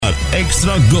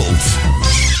extra gold.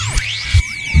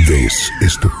 This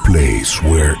is the place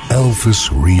where Elvis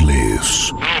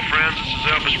relives. Hello, friends. This is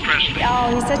Elvis Presley.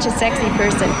 Oh, he's such a sexy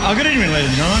person. Oh, good evening, ladies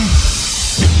and gentlemen.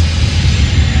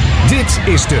 Dit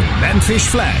is de Memphis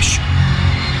Flash.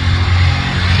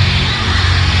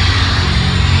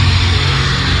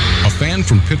 A fan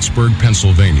from Pittsburgh,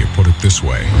 Pennsylvania put it this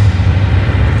way.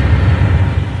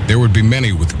 There would be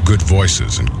many with good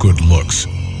voices and good looks,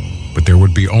 but there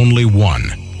would be only one,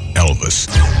 Elvis.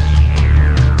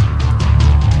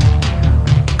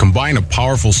 Combine a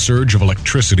powerful surge of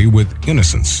electricity with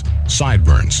innocence,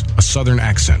 sideburns, a southern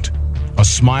accent, a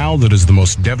smile that is the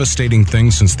most devastating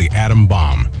thing since the atom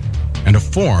bomb, and a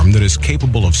form that is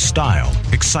capable of style,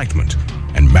 excitement,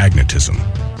 and magnetism.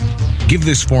 Give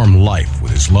this form life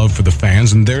with his love for the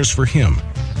fans and theirs for him,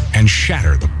 and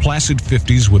shatter the placid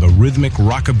 50s with a rhythmic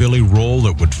rockabilly roll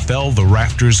that would fell the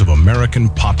rafters of American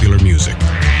popular music.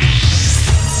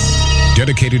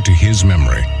 Dedicated to his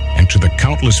memory and to the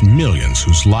countless millions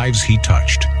whose lives he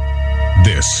touched,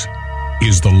 this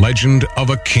is the legend of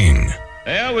a king.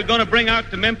 Well, we're going to bring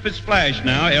out the Memphis Flash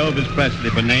now, Elvis Presley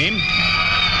by name.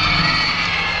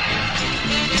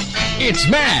 It's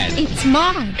Mad. It's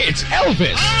Mad. It's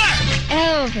Elvis.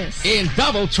 Elvis. In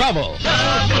double trouble.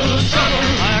 Double trouble,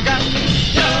 I got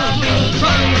double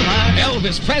trouble, I got.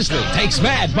 Elvis Presley takes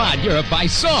Mad Mod Europe by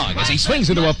song as he swings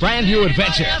into a brand new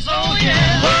adventure. Yes, oh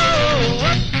yeah.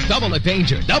 Whoa. Double the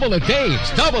danger, double the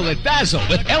dames, double the dazzle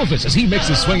with Elvis as he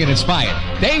mixes swing and inspired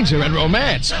danger and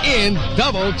romance in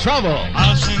Double Trouble.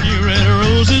 I'll send you red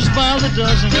roses by the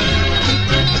dozen.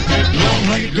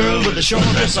 Long-legged girl with a short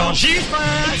dress on, she's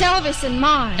fine. It's Elvis and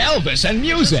Mad. Elvis and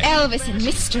music. Elvis and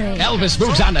mystery. Elvis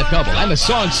moves on the double and the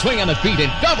songs swing on the beat in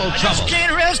Double Trouble.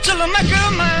 Can't rest till I make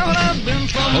a man when I've been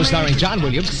trouble. Co-starring John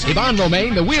Williams, Yvonne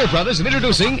Romaine, the Weir Brothers, and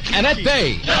introducing Annette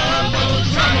Day. Double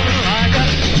trouble, I got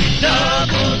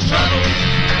double trouble.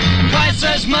 Twice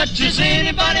as much as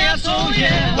anybody else, oh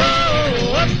yeah.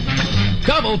 Whoa.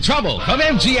 Double Trouble from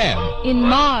MGM. In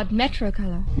Mad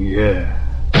Metrocolor. Yeah.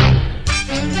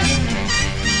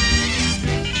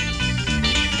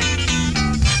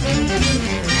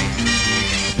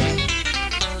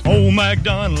 Old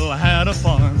MacDonald had a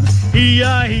farm,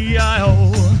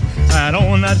 E-I-E-I-O. And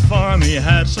on that farm he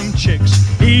had some chicks,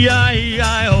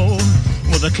 E-I-E-I-O.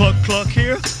 With a cluck-cluck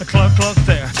here, a cluck-cluck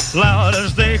there, loud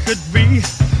as they could be.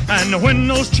 And when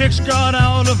those chicks got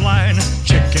out of line,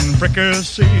 chicken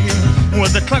fricassee.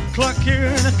 With a cluck-cluck here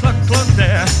and a cluck-cluck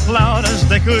there, loud as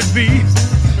they could be.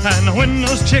 And when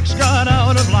those chicks got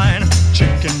out of line,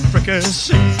 chicken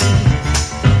fricassee.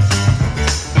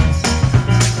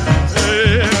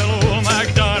 Well, old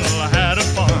MacDonald had a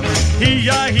farm,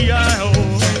 E-I-E-I-O.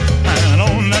 And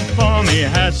on that farm he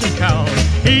had some cows,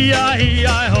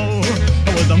 E-I-E-I-O.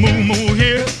 With a moo-moo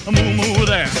here, a moo-moo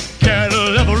there,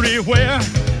 cattle everywhere.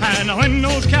 And when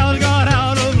those cows got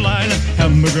out of line,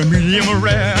 hamburger medium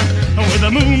rare. With a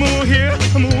moo-moo here,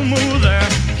 a moo-moo there,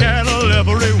 cattle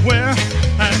everywhere.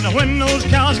 And when those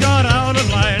cows got out of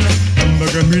line,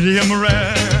 hamburger medium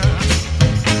rare.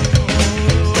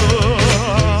 Oh,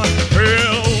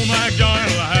 well, old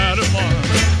MacDonald had a farm,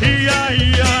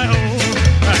 E-I-E-I-O.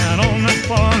 And on that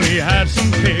farm he had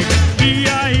some pigs,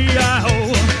 E-I-E-I-O.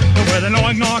 With an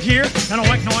oink-knock here and a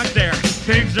oink-knock there,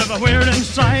 pigs everywhere in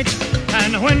sight.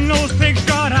 And when those pigs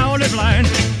got out of line,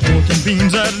 cooking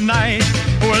beans at night.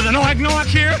 With an oink-knock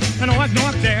here and a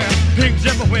oink-knock there, pigs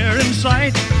everywhere in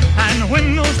sight. And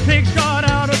when those pigs got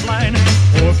out of line,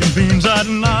 cooking beans at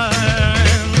night.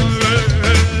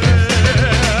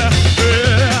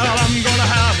 Well, I'm gonna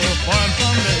have a farm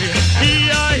someday,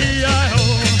 E-I-E-I-O.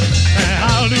 And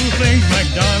I'll do things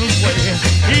McDonald's way,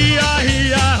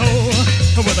 E-I-E-I-O.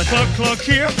 With a cluck-cluck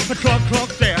here, a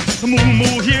cluck-cluck there, a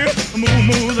moo-moo here, a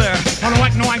moo-moo there, and a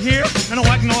whack-knock here, and a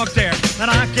whack-knock there. And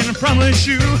I can promise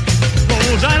you,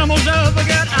 those animals never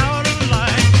get out of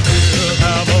line. We'll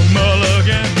have a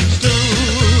mulligan stew.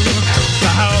 So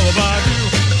how about you?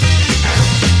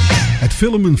 Het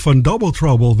filmen van Double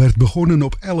Trouble werd begonnen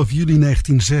op 11 juli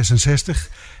 1966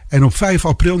 en op 5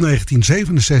 april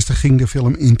 1967 ging de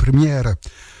film in première.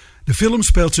 De film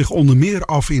speelt zich onder meer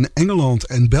af in Engeland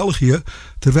en België,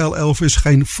 terwijl Elvis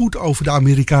geen voet over de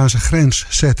Amerikaanse grens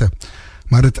zette.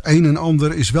 Maar het een en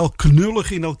ander is wel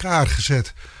knullig in elkaar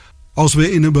gezet. Als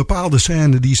we in een bepaalde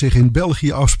scène die zich in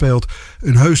België afspeelt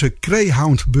een heuse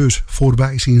Greyhound-bus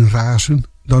voorbij zien razen,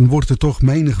 dan wordt er toch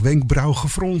menig wenkbrauw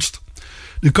gefronst.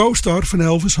 De co-star van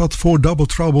Elvis had voor Double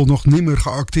Trouble nog nimmer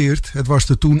geacteerd. Het was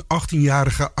de toen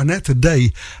 18-jarige Annette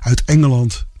Day uit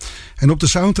Engeland. En op de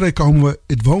soundtrack komen we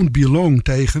It Won't Be Long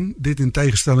tegen. Dit in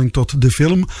tegenstelling tot de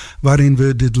film, waarin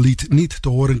we dit lied niet te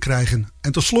horen krijgen.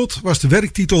 En tot slot was de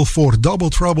werktitel voor Double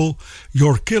Trouble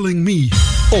You're Killing Me.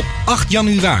 Op 8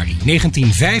 januari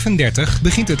 1935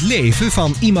 begint het leven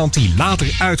van iemand die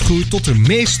later uitgroeit tot de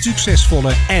meest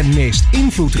succesvolle en meest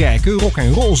invloedrijke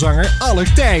rock'n'rollzanger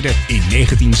aller tijden. In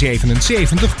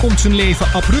 1977 komt zijn leven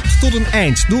abrupt tot een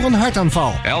eind door een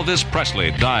hartaanval. Elvis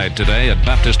Presley died today at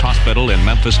Baptist Hospital in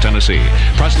Memphis, Tennessee.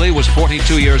 Presley was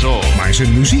 42 years old. Maar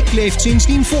zijn muziek leeft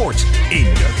sindsdien voort. In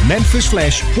de Memphis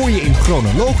Flash hoor je in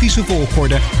chronologische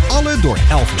volgorde alle door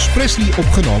Elvis Presley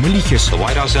opgenomen liedjes. The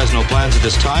White House has no plans at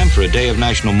this time for a day of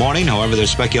national mourning. However, there's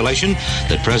speculation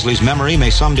that Presley's memory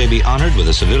may someday be honored with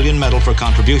a civilian medal for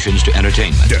contributions to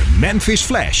entertainment. De Memphis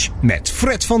Flash met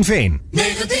Fred van Veen.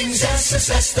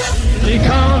 1966.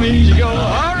 Economy to go.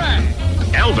 All right.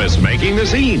 Elvis making the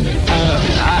scene.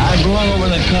 I belong over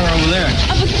that car over there.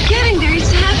 Oh, but getting there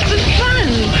is half the fun.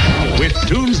 With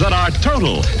tunes that are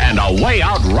total and a way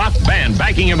out rock band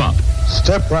backing him up.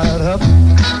 Step right up to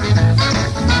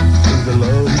the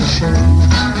love machine.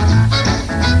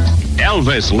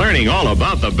 Elvis learning all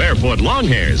about the barefoot long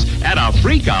hairs at a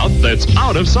freakout that's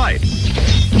out of sight.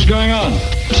 What's going on?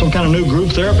 Some kind of new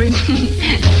group therapy?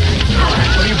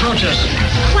 What are you protesting?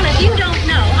 Well, if you don't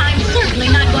know, I'm certainly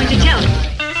not going to tell you.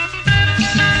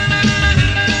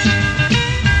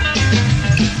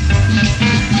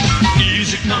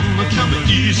 Easy come,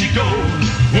 easy go.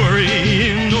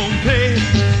 Worrying don't pay.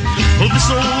 Well, this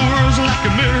old world's like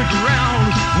a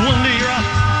merry-go-round. One day you're up,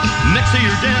 next day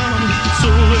you're down. So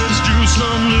let's do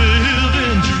some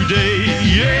living today.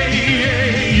 Yeah,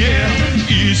 yeah, yeah.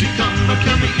 Easy come,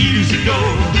 easy go.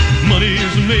 Money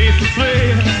is made to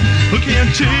play. We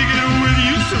can't take it with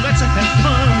you, so let's have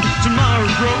fun.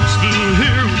 Tomorrow's broke, still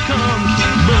here we come.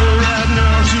 But right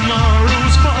now,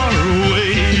 tomorrow's far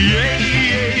away. Yeah,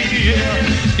 yeah,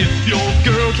 yeah. If your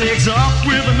girl takes off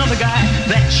with another guy,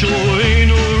 that sure ain't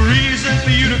no reason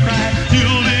for you to cry.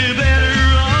 You'll live better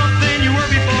off than you were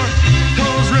before.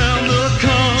 'Cause round the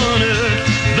corner,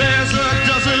 there's a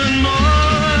dozen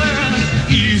more.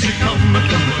 Easy come,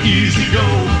 easy go.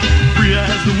 Free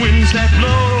as the winds that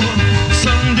blow.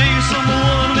 Someday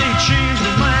someone may change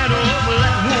their mind. Oh, but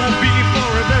that won't be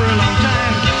for a very long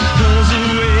time. 'Cause the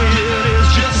way it is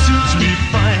just suits me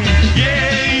fine.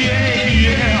 Yeah, yeah,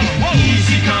 yeah. Whoa.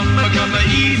 Easy come,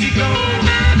 easy go.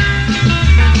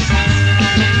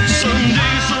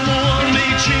 Someday someone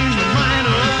may change their mind.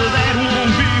 Oh, but that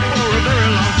won't be for a very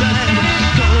long time.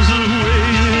 'Cause the way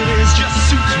it is just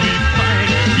suits me fine.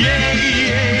 Yeah,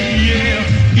 yeah,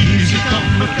 yeah. Easy come,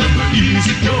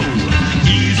 easy go.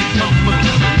 Easy come,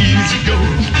 easy go.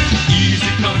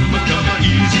 Easy come,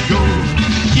 easy go.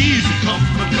 Easy come,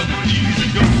 easy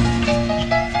go.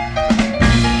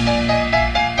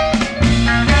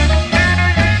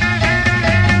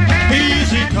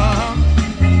 Easy come,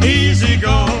 easy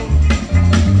go.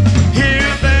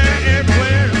 Here, there,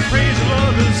 everywhere, praise the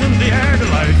Lord is in the air,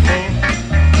 delightful.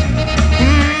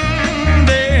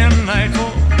 Day and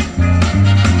nightful.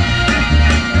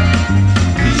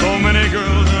 So many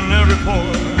girls in every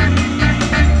port.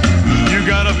 You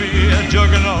gotta be a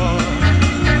juggernaut.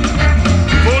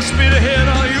 Full speed ahead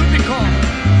or you'll be caught.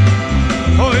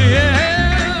 Oh yeah.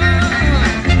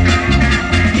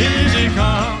 Easy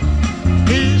come,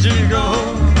 easy go.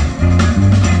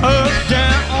 Up,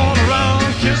 down, all around.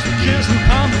 Kiss for kiss and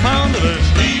pound for pound of this.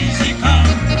 Easy come,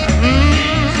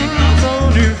 easy go. So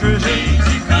nutritious.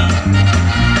 Easy come,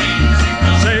 easy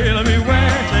go. Sail me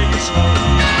where, take it slow.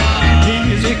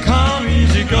 Easy come,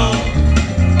 easy go.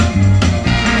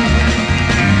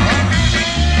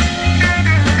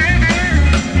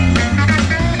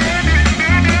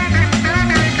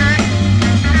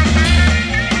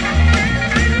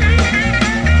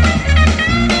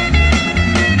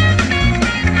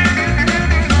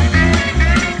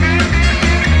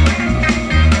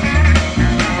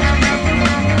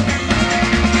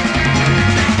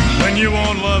 When you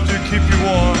want love to keep you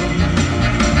warm,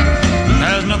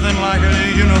 there's nothing like a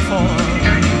uniform.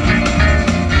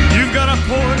 You've got a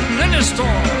port in any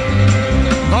storm,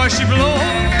 or she blows.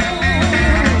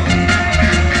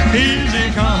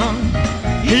 Easy come,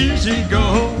 easy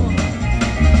go.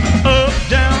 Up,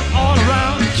 down, all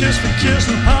around, kiss for kiss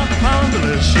and pound for pound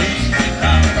delicious.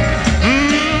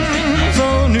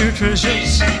 So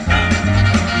nutritious.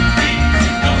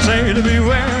 Say to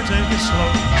beware, take it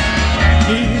slow.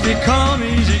 Easy come,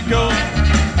 easy go.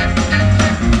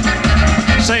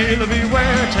 Sailor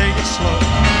beware, take it slow.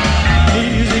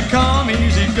 Easy come,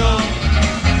 easy go.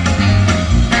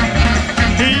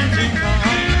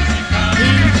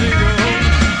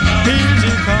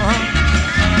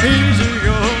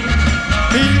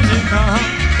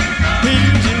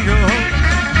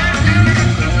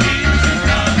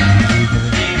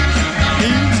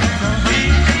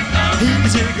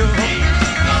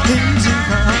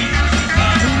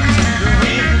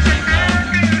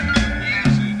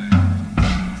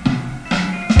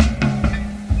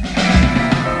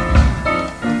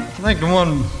 think the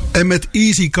one... En met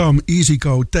Easy Come, Easy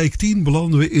Go, take 10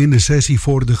 belanden we in de sessie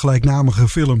voor de gelijknamige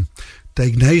film.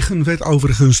 Take 9 werd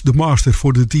overigens de master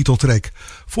voor de titeltrack.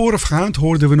 Voorafgaand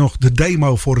hoorden we nog de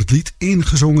demo voor het lied,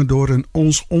 ingezongen door een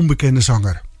ons onbekende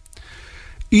zanger.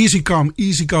 Easy Come,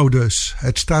 Easy Go dus.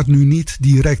 Het staat nu niet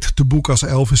direct te boek als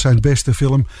Elvis zijn beste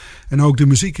film en ook de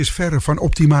muziek is verre van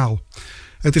optimaal.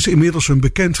 Het is inmiddels een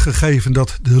bekend gegeven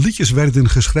dat de liedjes werden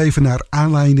geschreven naar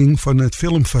aanleiding van het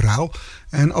filmverhaal.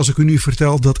 En als ik u nu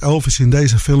vertel dat Elvis in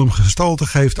deze film gestalte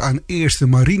geeft aan eerst een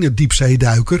marine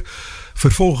diepzeeduiker,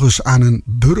 vervolgens aan een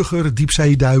burger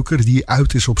diepzeeduiker die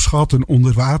uit is op schatten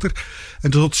onder water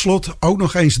en tot slot ook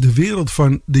nog eens de wereld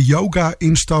van de yoga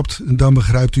instapt, dan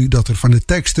begrijpt u dat er van de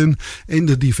teksten in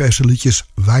de diverse liedjes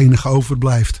weinig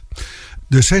overblijft.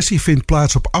 De sessie vindt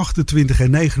plaats op 28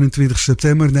 en 29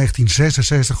 september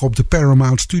 1966 op de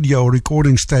Paramount Studio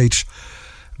Recording Stage.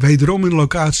 Wederom een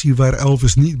locatie waar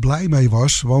Elvis niet blij mee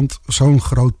was, want zo'n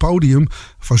groot podium,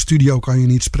 van studio kan je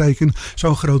niet spreken,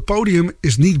 zo'n groot podium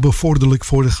is niet bevorderlijk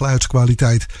voor de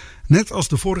geluidskwaliteit. Net als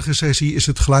de vorige sessie is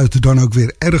het geluid dan ook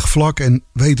weer erg vlak en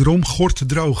wederom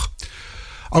gorddroog.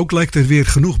 Ook lijkt er weer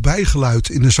genoeg bijgeluid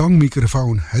in de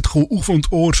zangmicrofoon. Het geoefend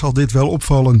oor zal dit wel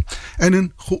opvallen. En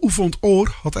een geoefend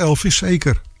oor had Elvis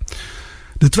zeker.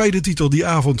 De tweede titel die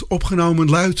avond opgenomen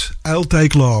luidt I'll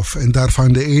Take Love. En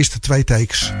daarvan de eerste 2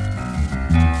 takes.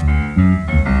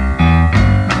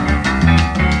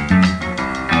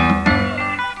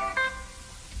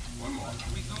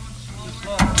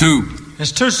 Two.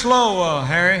 It's too slow,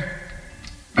 Harry.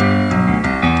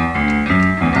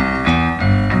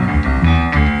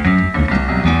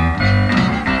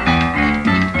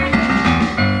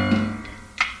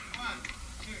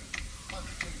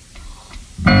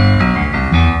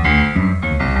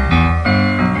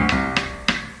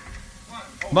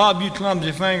 Bob, you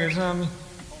clumsy fingers on me.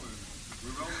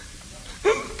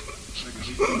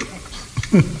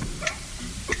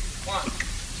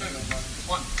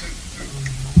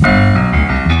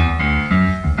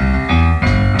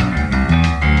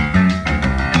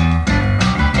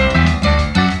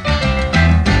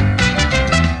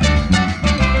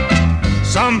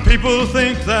 Some people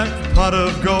think that pot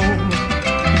of gold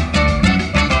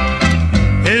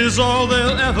is all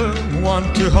they'll ever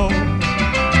want to hold.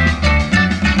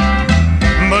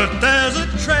 But there's a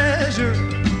treasure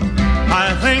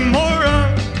I think more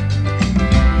of,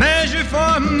 measure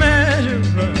for measure,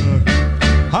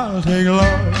 I'll take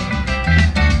love.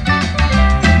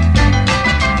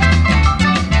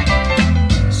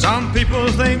 Some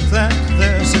people think that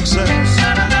their success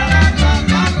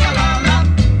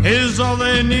is all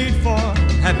they need for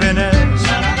happiness.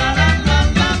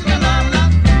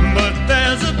 But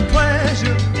there's a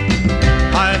pleasure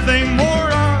I think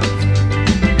more of,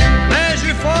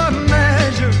 for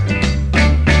measure,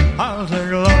 I'll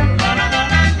take love.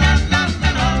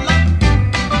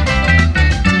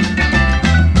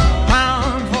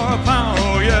 Pound for pound,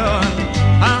 oh yeah,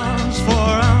 ounce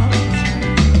for ounce.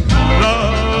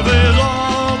 Love is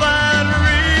all that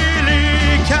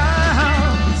really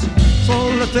counts. So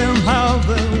let them have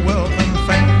their wealth and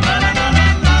fame.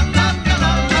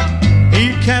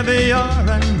 Eat caviar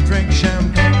and drink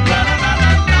champagne.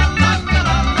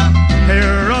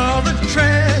 Here are the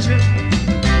treasure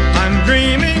I'm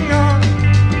dreaming of,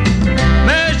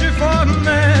 measure for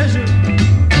measure,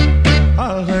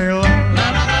 I'll take love.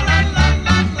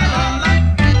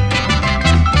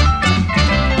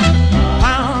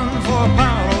 Pound for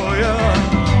pound, oh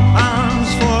yeah,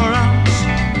 ounce for ounce.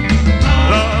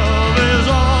 Love is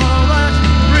all that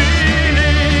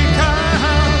really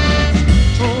counts.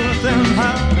 So let them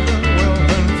have their wealth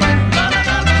and fame.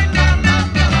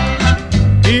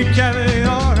 Eat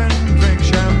caviar and drink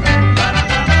champagne.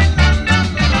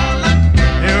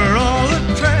 You're all the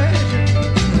treasure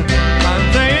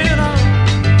I'm thinking of,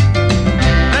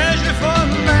 measure for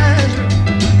measure,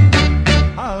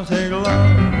 I'll take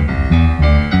love.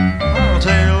 I'll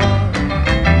take love.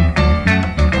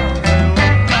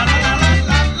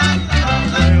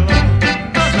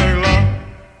 I'll take love.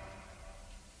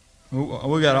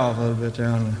 We got off a little bit there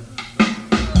on the...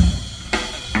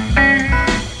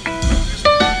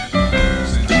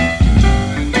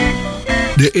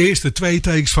 De eerste 2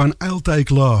 takes van I'll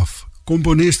Take Love.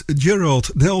 Componist Gerald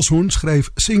Nelson schreef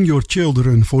Sing Your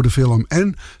Children voor de film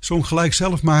en zong gelijk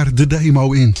zelf maar de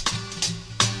demo in.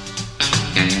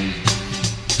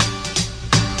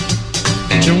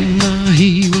 Jonah,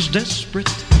 he was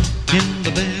desperate in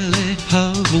the belly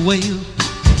of a whale.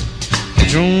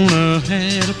 Jonah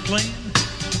had a plan,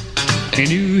 he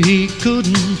knew he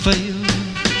couldn't fail.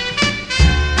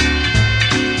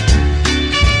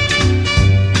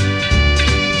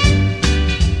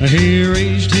 He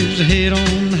raised his head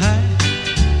on high,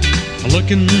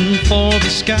 looking for the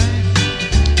sky,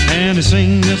 and he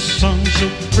sang a song so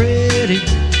pretty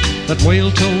that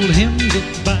Whale told him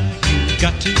goodbye. You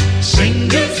got to sing,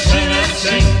 you sinner,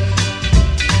 sing.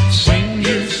 Sing,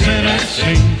 you sinner,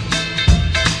 sing.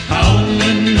 I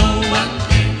only know one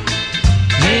thing.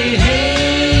 Hey,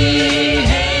 hey,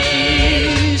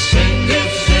 hey. Sing, you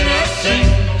sinner, sing.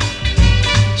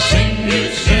 Sing, you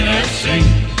sinner, sing.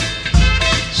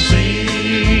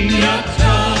 Sing your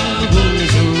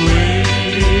troubles away.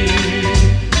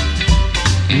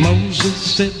 Moses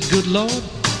said, good Lord,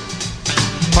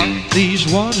 part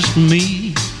these waters for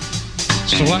me,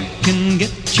 so I can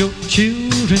get your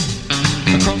children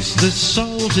across this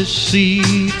salty sea.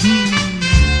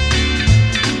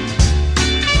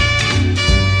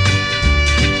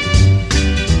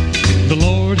 The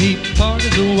Lord, he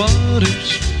parted the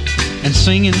waters, and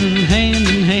singing hand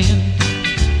in hand,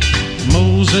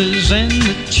 Moses and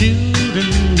the children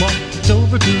walked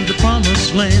over to the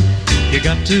promised land. You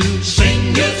got to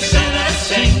sing, you sinner,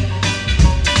 sing.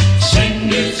 Sing,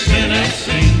 you sinner,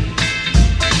 sing.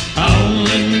 I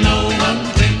only know one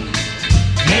thing.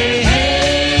 Hey,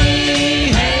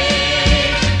 hey,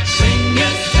 hey. Sing,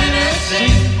 you sinner,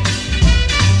 sing.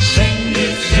 Sing, you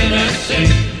sinner,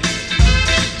 sing.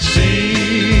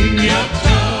 Sing your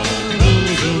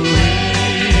troubles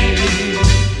away.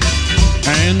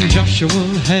 And Joshua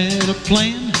had a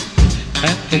plan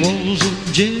at the walls of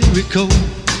Jericho.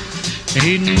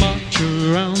 He'd march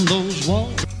around those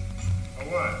walls.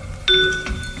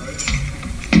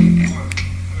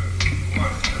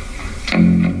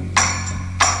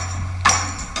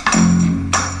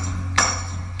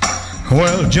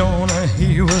 Well, Jonah,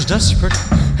 he was desperate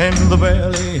in the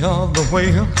belly of the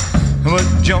whale, but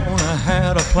Jonah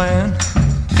had a plan.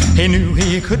 He knew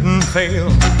he couldn't fail.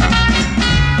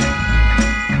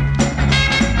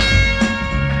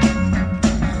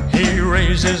 He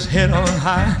raised his head on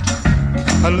high,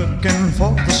 looking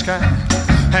for the sky,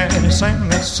 and he sang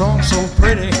that song so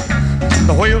pretty,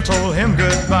 the whale told him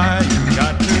goodbye. You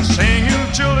got to sing, you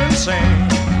children, sing.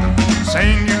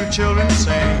 Sing, you children,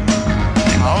 sing.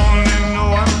 I only know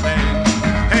one thing.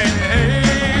 Hey, hey,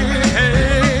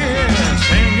 hey.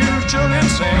 Sing, you children,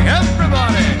 sing.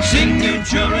 Everybody. Sing, you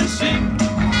children, sing.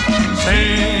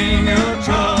 Sing your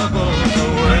troubles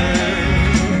away.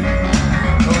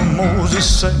 Moses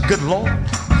said, good Lord,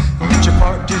 won't you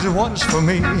part these waters for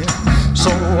me, so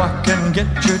I can get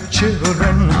your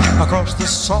children across the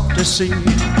salty sea.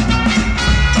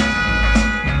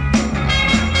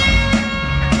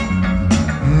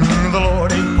 The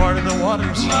Lord, he parted the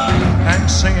waters, and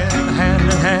singing hand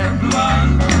in hand,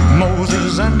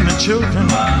 Moses and the children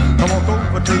walk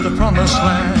over to the promised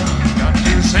land. Got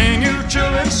to sing, you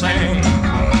children, sing.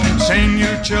 Sing,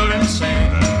 you children,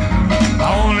 sing.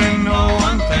 I only know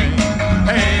one thing.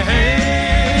 Hey, hey,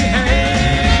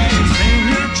 hey. Sing,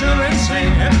 you children,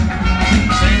 sing.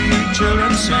 Sing, you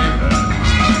children, sing.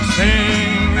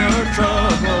 Sing your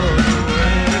troubles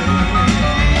away.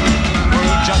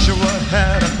 Well, Joshua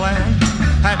had a plan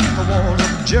at the walls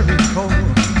of Jericho.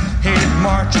 He'd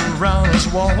march around his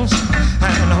walls,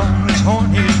 and on his horn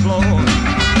he'd blow.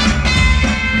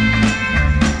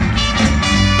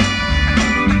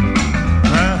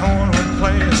 That horn would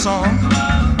play a song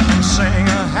and sing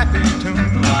a happy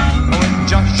tune. When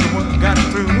Joshua got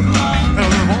through, the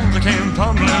walls came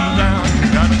tumbling down. You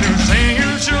got to sing, you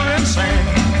children, sing.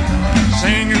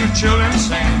 Sing, you children,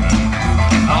 sing.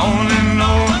 I only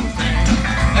know one thing.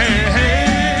 Hey, hey.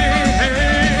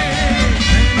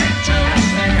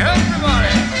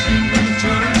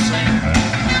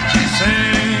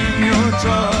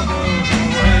 Troubles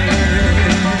away.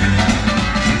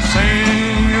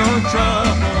 Sing your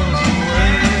troubles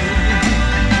away.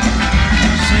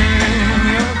 Sing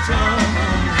your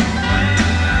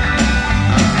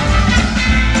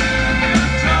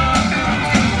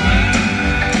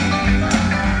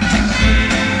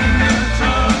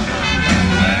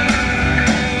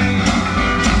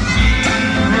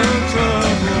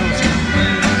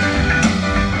troubles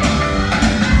away.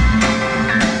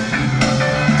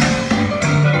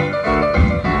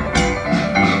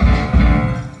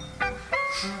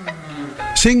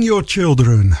 Sing Your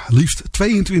Children. Liefst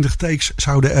 22 takes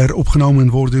zouden er opgenomen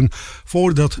worden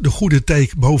voordat de goede take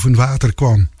boven water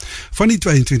kwam. Van die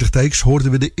 22 takes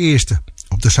hoorden we de eerste.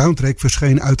 Op de soundtrack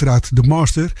verscheen uiteraard de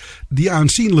master, die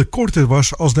aanzienlijk korter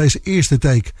was als deze eerste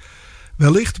take.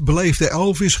 Wellicht beleefde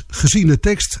Elvis gezien de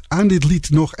tekst aan dit lied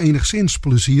nog enigszins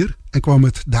plezier en kwam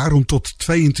het daarom tot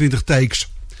 22 takes.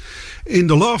 In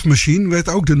The Love Machine werd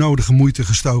ook de nodige moeite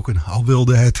gestoken, al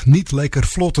wilde het niet lekker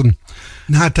vlotten.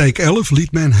 Na take 11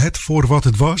 liet men het voor wat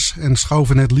het was en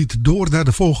schoven het lied door naar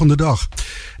de volgende dag.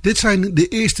 Dit zijn de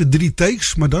eerste 3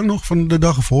 takes, maar dan nog van de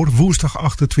dag ervoor, woensdag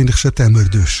 28 september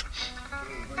dus.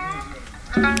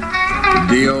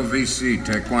 DOVC,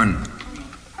 take 1.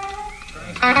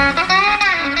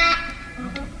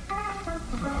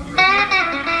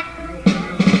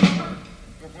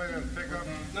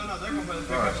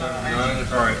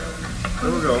 All right.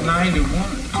 Here we go. 9 to 1.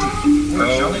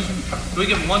 Do we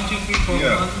give them 1, 2, 3, 4, 1?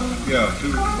 Yeah,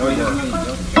 2, 1 more.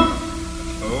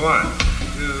 1,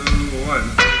 2, 1.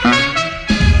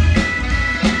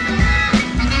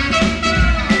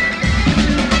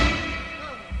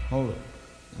 Hold it.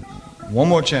 One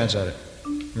more chance at it.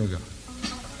 Here we go.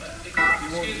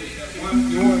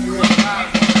 You want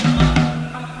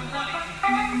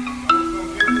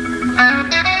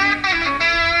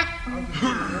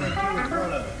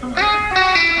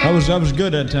That was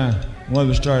good that time. When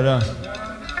we started out.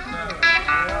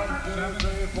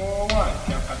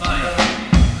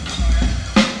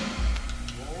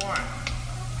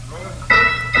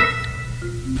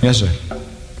 Yes, sir.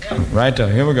 Right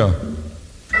there. Here we go.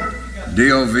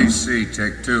 DOVC,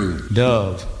 take 2.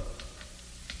 Dove.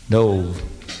 Dove.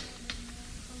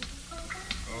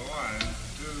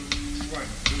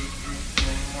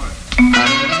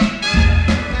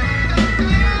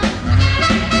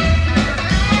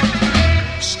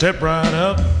 Step right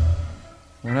up.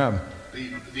 What happened?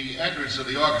 The accuracy of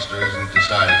the orchestra isn't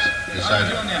decided.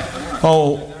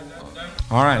 Oh,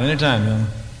 all right. Anytime, young.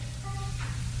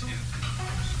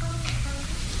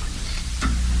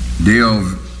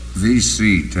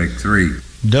 DOVC, take 3.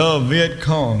 Dove Viet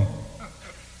Cong.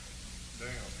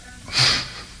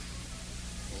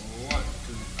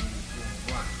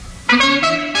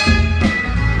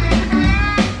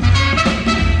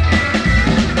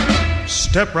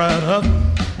 Step right up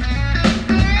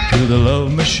to the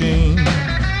love machine.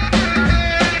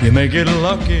 You may get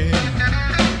lucky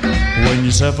when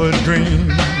you suffer a dream.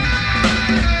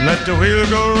 Let the wheel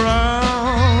go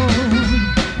round,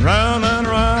 round and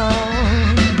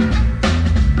round.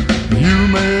 You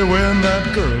may win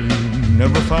that girl you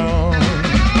never found.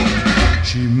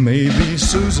 She may be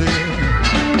Susie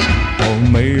or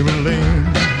Maybelline.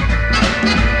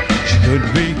 She could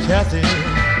be Kathy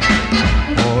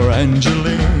or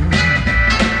Angeline.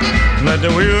 Let the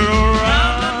wheel go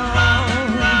round,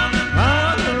 round,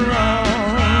 round and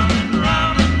round,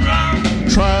 round and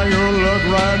round. Try your luck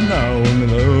right now in the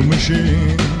love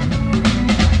machine.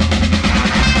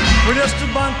 We're just a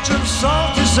bunch of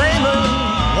salty sailors,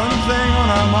 one thing on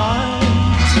our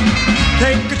minds.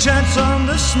 Take a chance on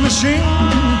this machine,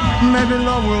 maybe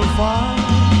love will find.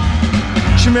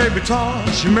 She may be tall,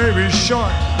 she may be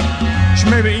short, she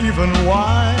may be even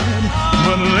wide.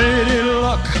 But lady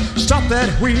luck, stop that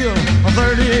wheel.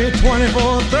 38,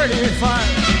 24, 35.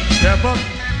 Step up.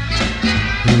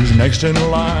 Who's next in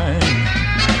line?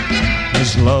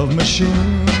 This love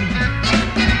machine.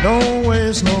 Don't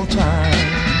waste no time.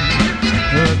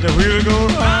 Let the wheel go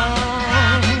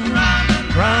round,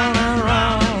 round and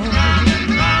round.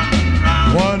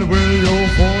 What will your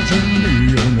fortune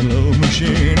be in the love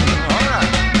machine? All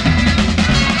right.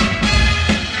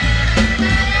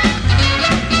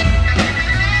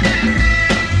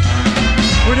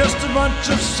 We're just a bunch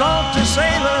of salty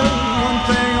sailors, one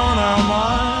thing on our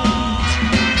minds.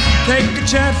 Take a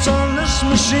chance on this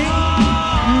machine,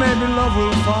 maybe love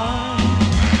will find.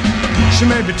 She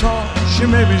may be tall, she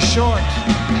may be short,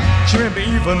 she may be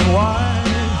even wide.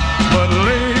 But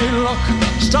lady luck,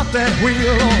 stop that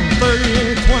wheel on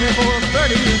 38, 24,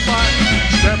 35.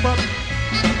 Step up,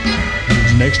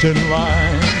 who's next in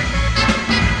line?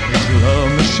 It's the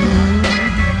love machine.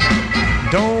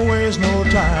 Don't waste no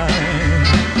time.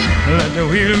 Let the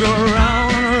wheel go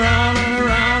round and round and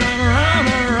round and round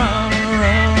and round and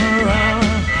round and round.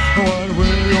 What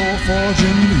will your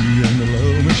fortune be in the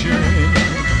love machine?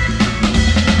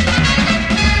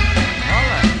 All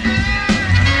right.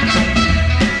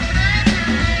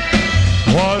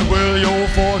 What will your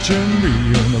fortune be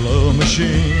in the love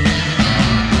machine?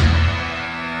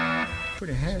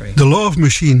 The Love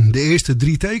Machine, de eerste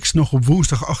 3 takes nog op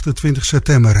woensdag 28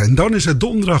 september. En dan is het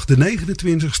donderdag de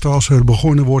 29e als er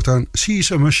begonnen wordt aan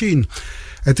She's a Machine.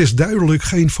 Het is duidelijk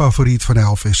geen favoriet van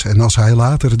Elvis. En als hij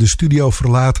later de studio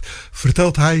verlaat,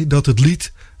 vertelt hij dat het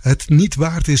lied het niet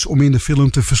waard is om in de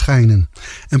film te verschijnen.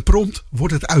 En prompt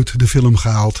wordt het uit de film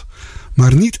gehaald.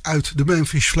 Maar niet uit de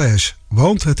Memphis Flash,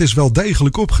 want het is wel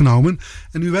degelijk opgenomen.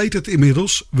 En u weet het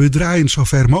inmiddels, we draaien zo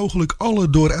ver mogelijk alle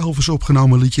door Elvis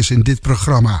opgenomen liedjes in dit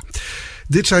programma.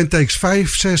 Dit zijn takes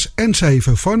 5, 6 en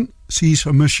 7 van She's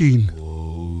a Machine.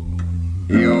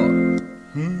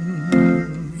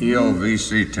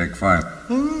 EOVC, take 5.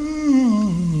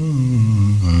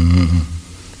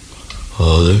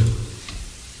 Oh, there.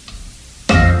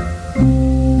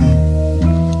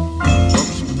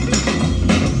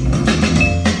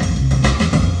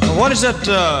 What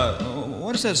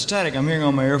is that static I'm hearing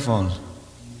on my earphones?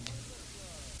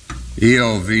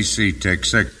 EOVC, take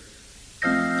 6.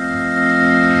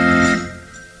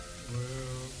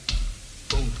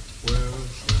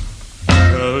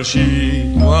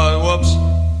 Whoops.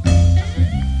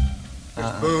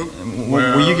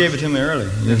 Well, you gave it to me early.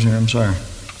 I'm sorry.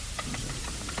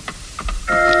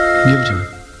 Give it to me.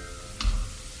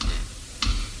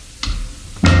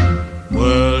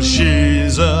 Well,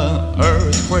 she's a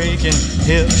earthquaking,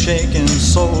 hip-shaking,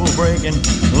 soul-breaking,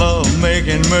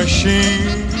 love-making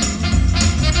machine.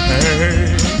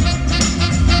 Hey.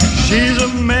 She's a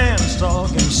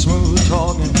man-stalking,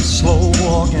 smooth-talking,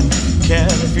 slow-walking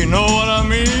cat, if you know what I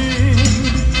mean.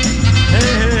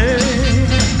 Hey.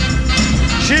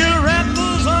 She'll wrap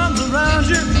those arms around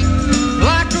you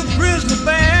like a grizzly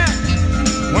bear.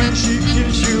 When she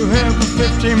kisses you every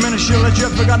 15 minutes, she'll let you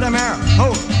up the goddamn air.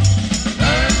 Hold it.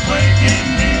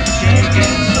 Earthquaking,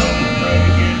 hip-shaking,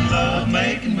 soul-breaking,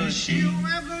 love-making machine. She'll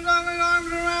wrap those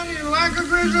arms around you like a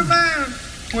grizzly bear.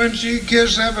 When she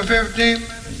kisses every 15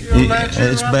 minutes.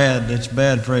 It's bad. It's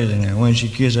bad phrasing. When she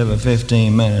kisses every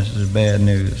 15 minutes, it's bad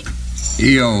news.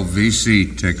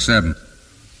 EOVC, take 7.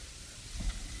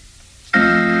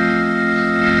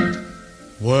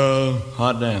 Well,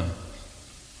 hot damn.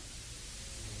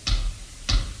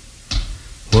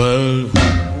 Well,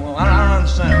 I don't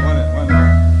understand. Wait a minute.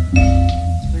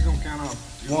 They're gonna count off.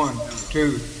 1,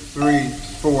 2, 3,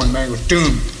 4, and maybe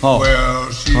doom. Oh. Well,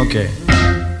 she. Okay.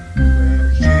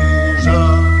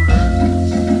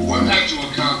 One actual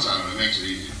count on it makes it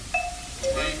easy.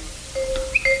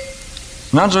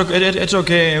 No, it's okay. It's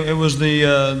okay. It was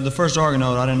the first organ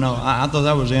note. I didn't know. I thought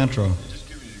that was the intro. Just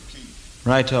give me your key.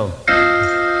 Righto.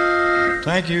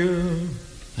 Thank you.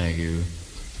 Thank you.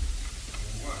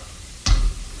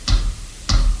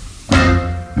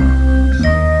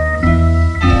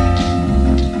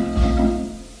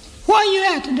 Where you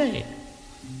at today?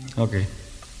 Okay.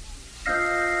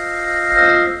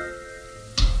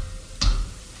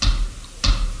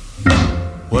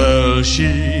 Well,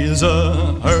 she's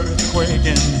a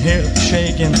earthquaking,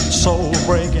 hip-shaking,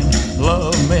 soul-breaking,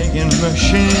 love-making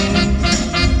machine.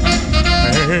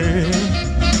 Hey.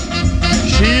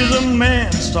 She's a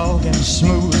man-stalking,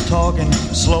 smooth-talking,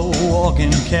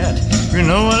 slow-walking cat. You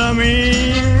know what I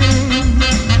mean?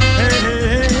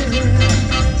 Hey.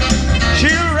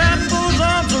 She'll wrap those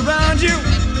arms around you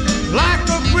like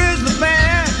a grizzly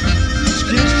bear.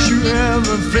 Kisses you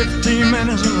every 15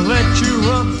 minutes and let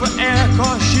you up for air.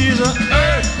 'Cause she's an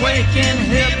earthquaking,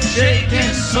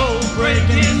 hip-shaking,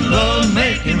 soul-breaking,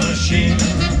 love-making machine.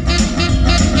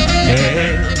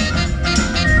 Yeah.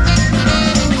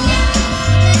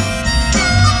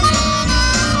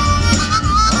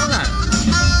 All right.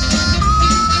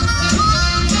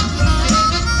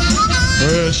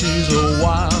 Well, she's a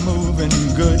wild-moving,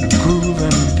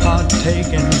 good-grooving,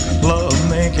 pot-taking,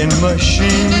 love-making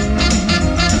machine.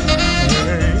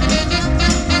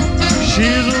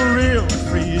 She's a real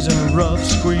freezing, rough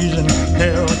squeezing,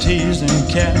 hell teasing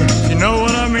cat, if you know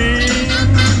what I mean.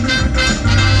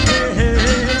 Hey.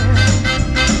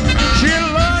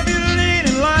 She'll love you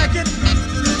leaning like it,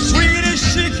 sweet as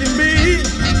she can be.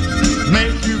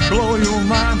 Make you blow your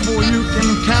mind before you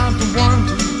can count to 1,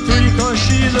 2, 3. 'Cause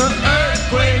she's a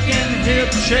earthquaking,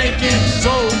 hip-shaking,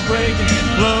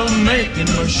 soul-breaking, love-making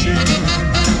machine.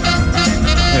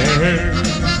 Hey.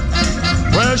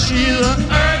 Well, she's an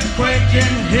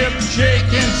earthquaking,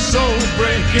 hip-shaking,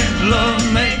 soul-breaking,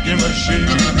 love-making machine.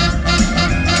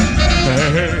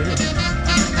 Hey.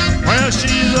 Well,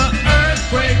 she's an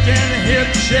earthquaking,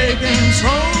 hip-shaking,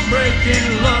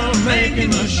 soul-breaking, love-making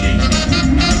machine.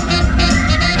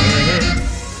 Hey.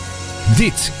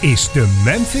 Dit is de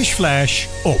Memphis Flash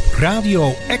op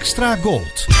Radio Extra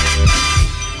Gold.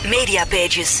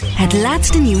 Mediapages. Het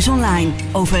laatste nieuws online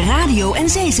over radio en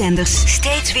zeezenders.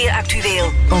 Steeds weer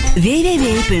actueel op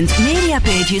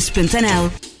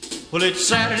www.mediapages.nl. Well, it's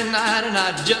Saturday night and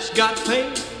I just got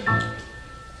paid.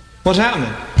 What's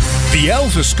happening? The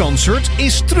Elvis Concert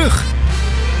is terug.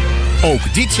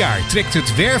 Ook dit jaar trekt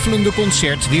het wervelende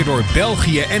concert weer door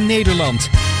België en Nederland.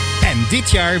 En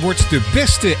dit jaar wordt de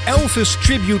beste Elvis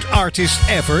Tribute Artist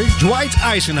ever, Dwight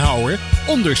Eisenhower,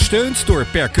 ondersteund door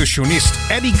percussionist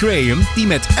Eddie Graham, die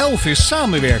met Elvis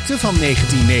samenwerkte van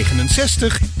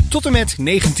 1969 tot en met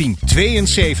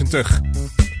 1972.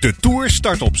 De tour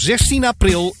start op 16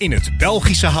 april in het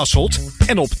Belgische Hasselt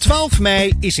en op 12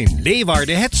 mei is in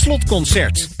Leeuwarden het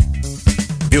slotconcert.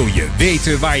 Wil je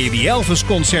weten waar je die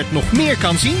Elvis-concert nog meer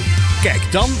kan zien? Kijk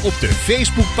dan op de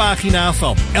Facebookpagina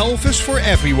van Elvis for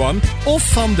Everyone of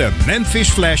van de Memphis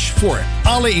Flash voor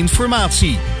alle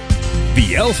informatie.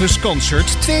 The Elvis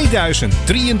Concert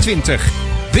 2023.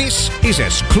 This is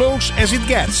as close as it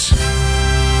gets.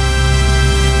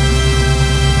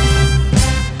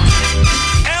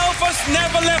 Elvis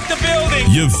never left the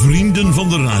building. Je vrienden van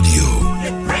de radio.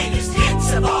 The greatest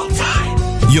hits of all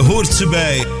time. Je hoort ze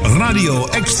bij Radio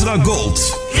Extra Gold.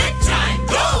 Good time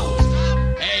gold.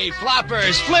 Hey,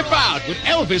 floppers, flip out with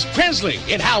Elvis Presley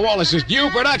in Hal Wallace's new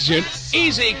production,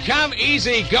 Easy Come,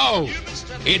 Easy Go.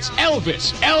 It's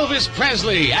Elvis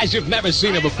Presley, as you've never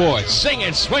seen him before,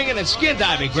 singing, swinging, and skin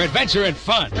diving for adventure and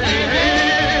fun.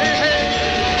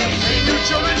 You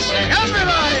children sing,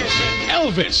 everybody sing.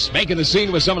 Elvis, making the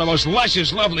scene with some of the most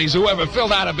luscious lovelies who ever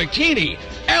filled out a bikini.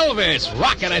 Elvis,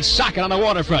 rocking and socking on the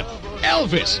waterfront.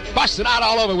 Elvis, busting out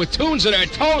all over with tunes that are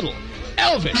total.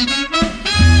 Elvis.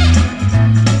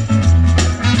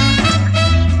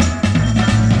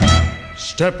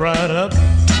 Step right up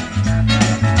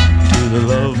to the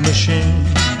love machine.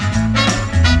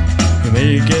 You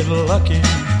may get lucky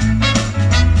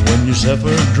when you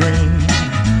suffer a dream.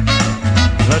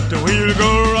 Let the wheel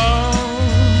go round,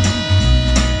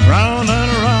 round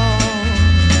and around,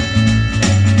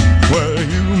 where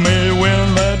you may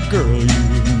win that girl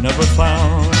you never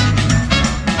found.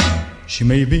 She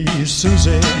may be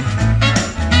Susie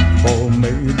or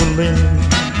Maybelline.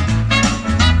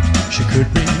 She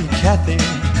could be Kathy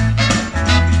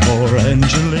or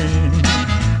Angeline.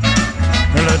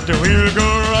 Let the wheel go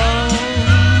round,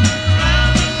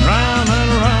 round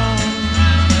and round.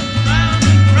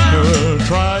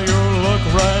 Try your luck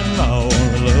right now on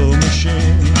the love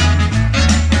machine.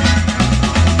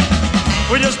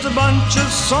 We're just a bunch of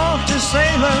salty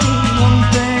sailors, one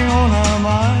thing on our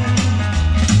mind.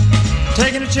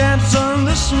 Taking a chance on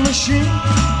this machine,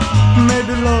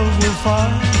 maybe love will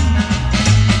find.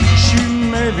 She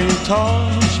may be tall,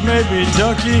 she may be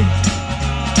ducky.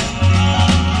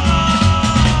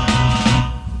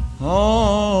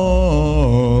 Oh,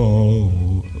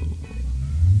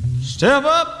 step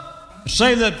up.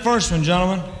 Save that first one,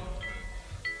 gentlemen.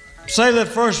 Save that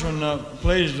first one,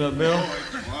 please, Bill.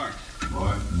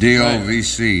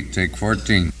 DOVC, take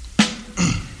 14.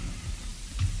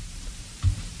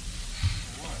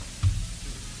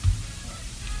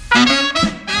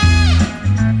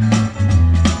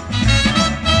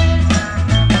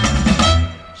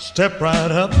 Step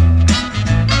right up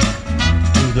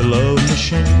to the love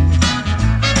machine.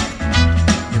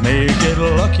 You may get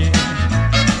lucky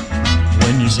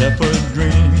when you set for a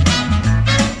dream.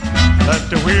 Let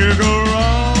the wheel go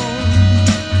round,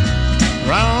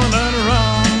 round and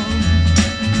round,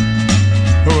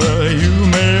 where you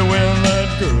may win that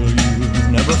girl you've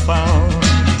never found.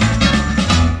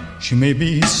 She may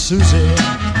be Susie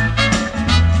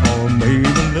or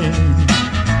Maybelline.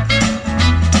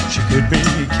 She could be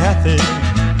Kathy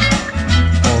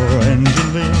or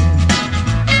Angeline.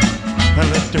 And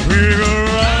let the wheel go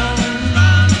round,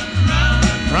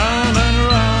 round and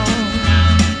round.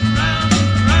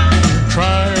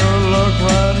 Try your luck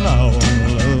right now on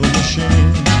the love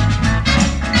machine.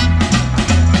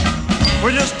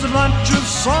 We're just a bunch of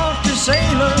salty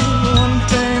sailors, one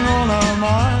thing on our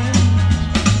mind.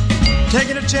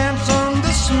 Taking a chance on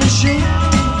this machine,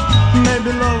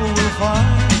 maybe love will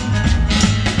find.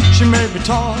 She may be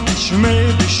tall, she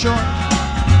may be short,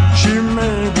 she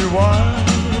may be wide.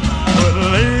 But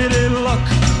lady luck,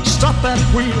 stop that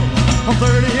wheel on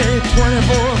 38,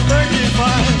 24,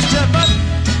 35. Step up.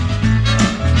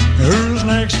 Who's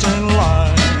next in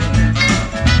line?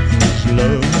 This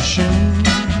love machine.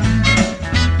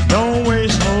 Don't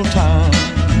waste no time.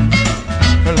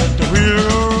 Let the wheel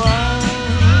go round,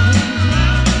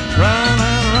 round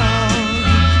and round.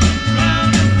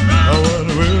 What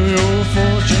will your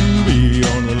fortune be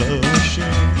on the love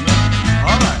machine?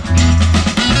 All right.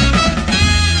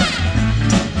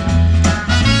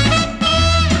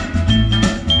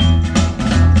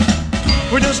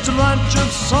 We're just a bunch of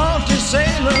salty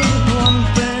sailors, one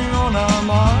thing on our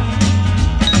mind.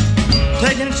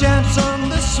 Taking a chance on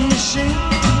this machine,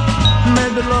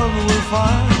 maybe love will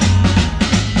find.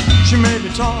 She may be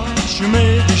tall, she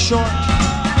may be short,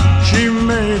 she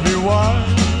may be wide.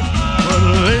 But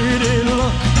lady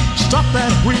luck, stop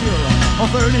that wheel on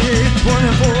 38,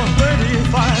 24,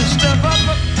 35. Step up.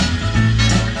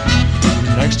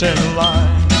 Next in line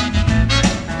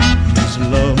is a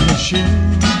love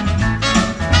machine.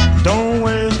 Don't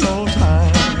waste no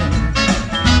time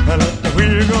and let the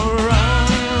wheel go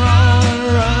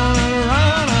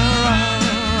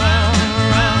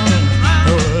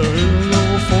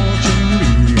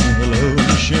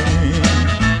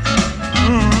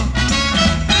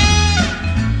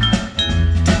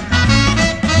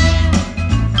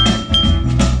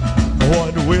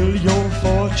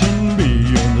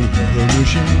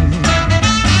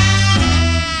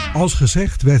Als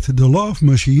gezegd werd de Love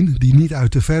Machine, die niet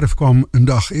uit de verf kwam een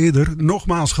dag eerder,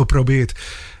 nogmaals geprobeerd.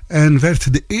 En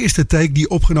werd de eerste take die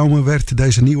opgenomen werd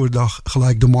deze nieuwe dag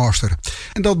gelijk de master.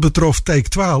 En dat betrof take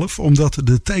 12, omdat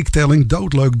de taketelling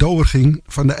doodleuk doorging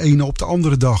van de ene op de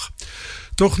andere dag.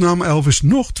 Toch nam Elvis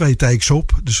nog 2 takes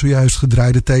op, de zojuist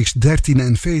gedraaide takes 13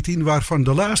 en 14, waarvan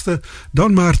de laatste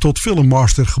dan maar tot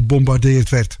filmmaster gebombardeerd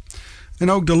werd.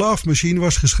 En ook The Love Machine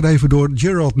was geschreven door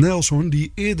Gerald Nelson,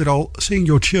 die eerder al Sing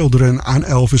Your Children aan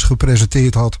Elvis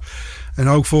gepresenteerd had. En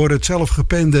ook voor het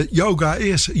zelfgepende Yoga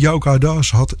Is, Yoga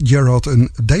Does had Gerald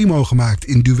een demo gemaakt,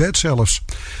 in duet zelfs.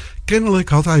 Kennelijk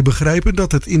had hij begrepen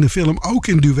dat het in de film ook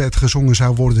in duet gezongen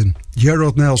zou worden.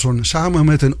 Gerald Nelson samen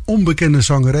met een onbekende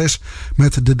zangeres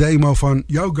met de demo van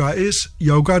Yoga Is,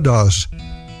 Yoga Does.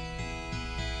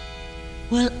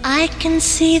 Well, I can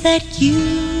see that you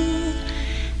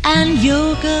and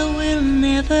yoga will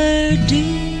never do.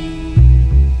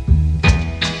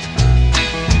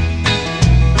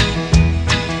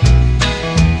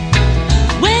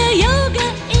 Where yoga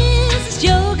is,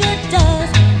 yoga does.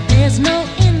 There's no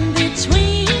in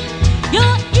between.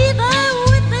 You're either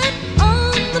with it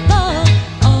on the ball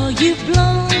or you've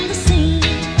blown the scene.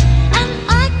 And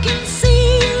I can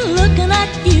see looking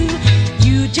at you,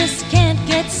 you just can't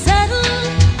get settled.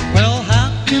 Well, how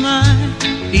can I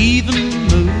even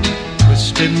move,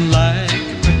 twisted like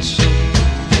a pretzel?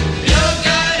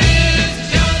 Yoga is,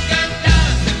 yoga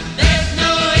does. There's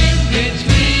no in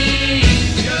between.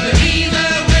 You're either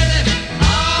with it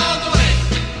all the way,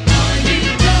 or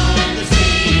you've blown the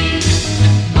scene.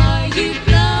 Are you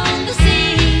blown the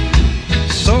scene?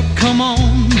 So come on,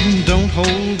 don't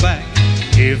hold back.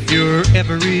 If you're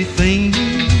everything,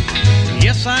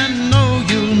 yes, I know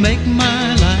you'll make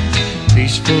my life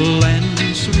peaceful and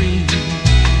serene.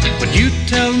 But you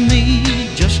tell me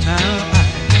just how I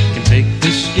can take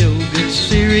this yoga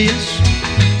serious,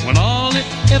 when all it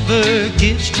ever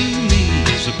gives to me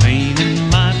is a pain in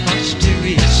my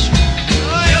posteriors.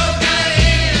 Yoga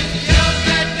is,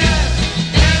 yoga does.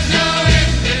 There's no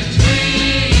in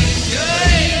between. You're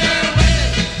either with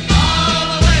it all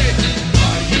the way,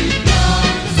 or you've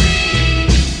blown the scene.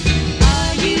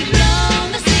 Are you blown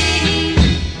the scene?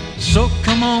 So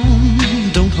come on,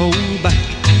 don't hold back.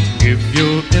 If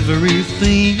you're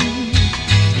everything,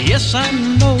 yes, I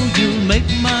know you'll make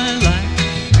my life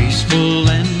peaceful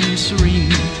and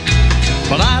serene.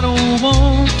 But I don't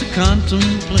want to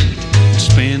contemplate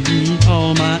spending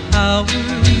all my hours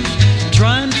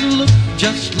trying to look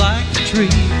just like a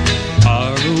tree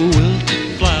or a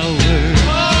wilted flower.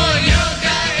 Oh,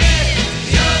 yoga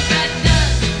is, yoga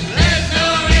does. There's no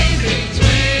in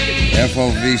between.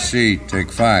 FOVC,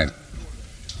 take 5.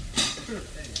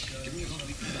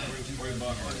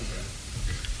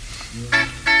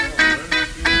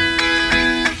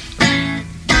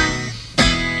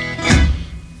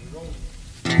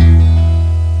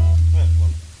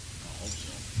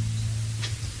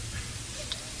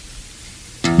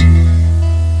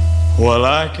 Well,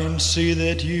 I can see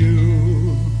that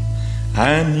you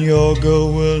and yoga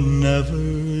will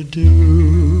never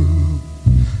do.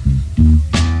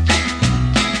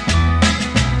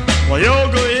 Well,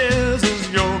 yoga is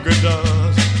as yoga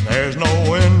does. There's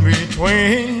no in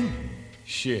between.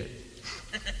 Shit.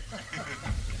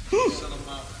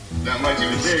 That might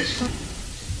even dish.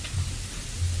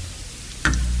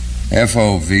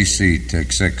 FOVC,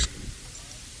 take 6.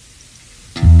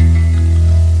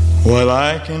 Well,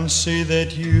 I can see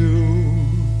that you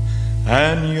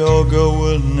and yoga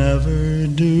will never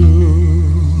do.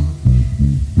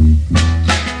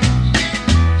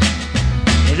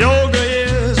 Yoga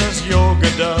is as yoga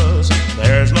does.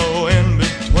 There's no in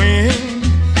between.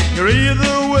 You're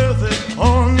either with it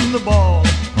on the ball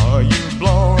or you've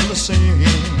blown the scene.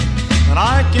 And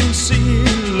I can see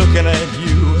looking at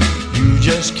you, you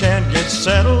just can't get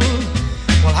settled.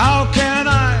 Well, how can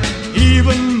I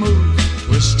even move?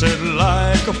 Twisted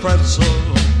like a pretzel.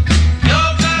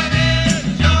 Yoga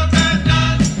is, yoga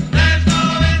does. There's no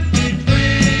in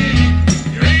between.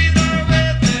 You're either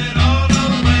with it all the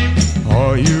way,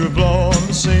 Or you've blown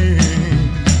the scene.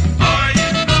 or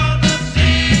you've blown the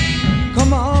scene.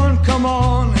 Come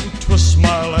on and twist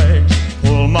my legs,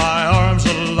 pull my arms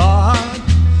a lot.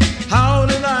 How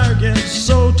did I get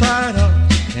so tied up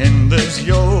in this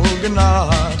yoga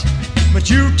knot? But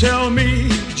you tell me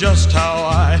just how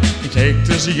I can take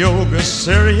this yoga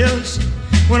serious,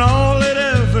 when all it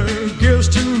ever gives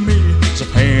to me is a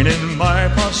pain in my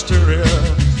posterior.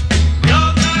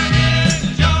 Yoga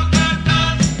is, yoga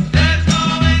does. There's no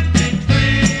in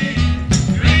between.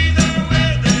 You're either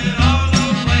with it all the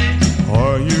way,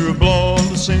 Or you blown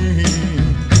the scene.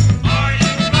 or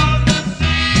you've blown the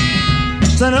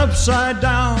scene. Stand upside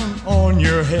down on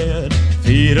your head,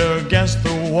 feet against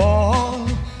the wall.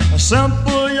 A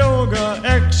simple yoga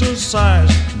exercise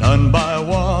done by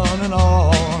one and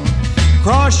all.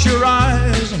 Cross your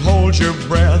eyes and hold your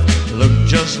breath, look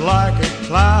just like a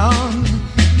clown.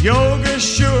 Yoga's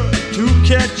sure to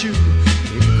catch you,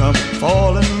 you come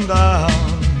falling down.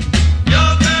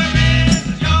 Yoga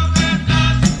is, yoga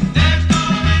does, there's no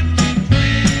in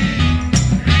between.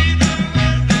 Even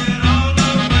with it all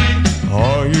the way.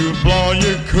 Are you blowing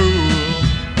your cool?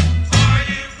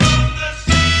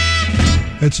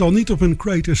 Het zal niet op een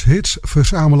Greatest Hits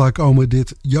verzamelaar komen,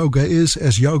 dit Yoga Is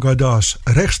as Yoga Does.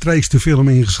 Rechtstreeks de film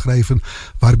ingeschreven,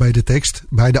 waarbij de tekst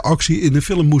bij de actie in de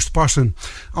film moest passen.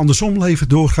 Andersom levert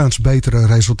doorgaans betere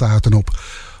resultaten op.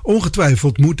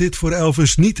 Ongetwijfeld moet dit voor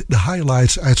Elvis niet de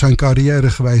highlights uit zijn carrière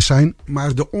geweest zijn,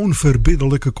 maar de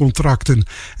onverbiddelijke contracten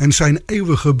en zijn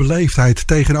eeuwige beleefdheid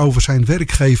tegenover zijn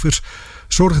werkgevers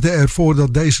zorgden ervoor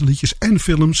dat deze liedjes en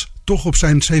films toch op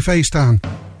zijn cv staan.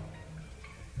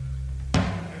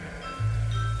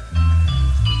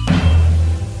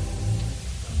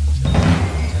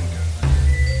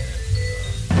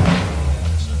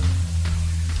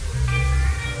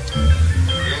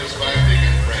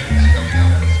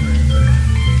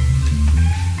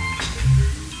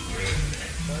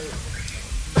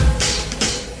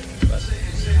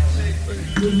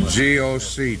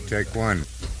 GOC, take one.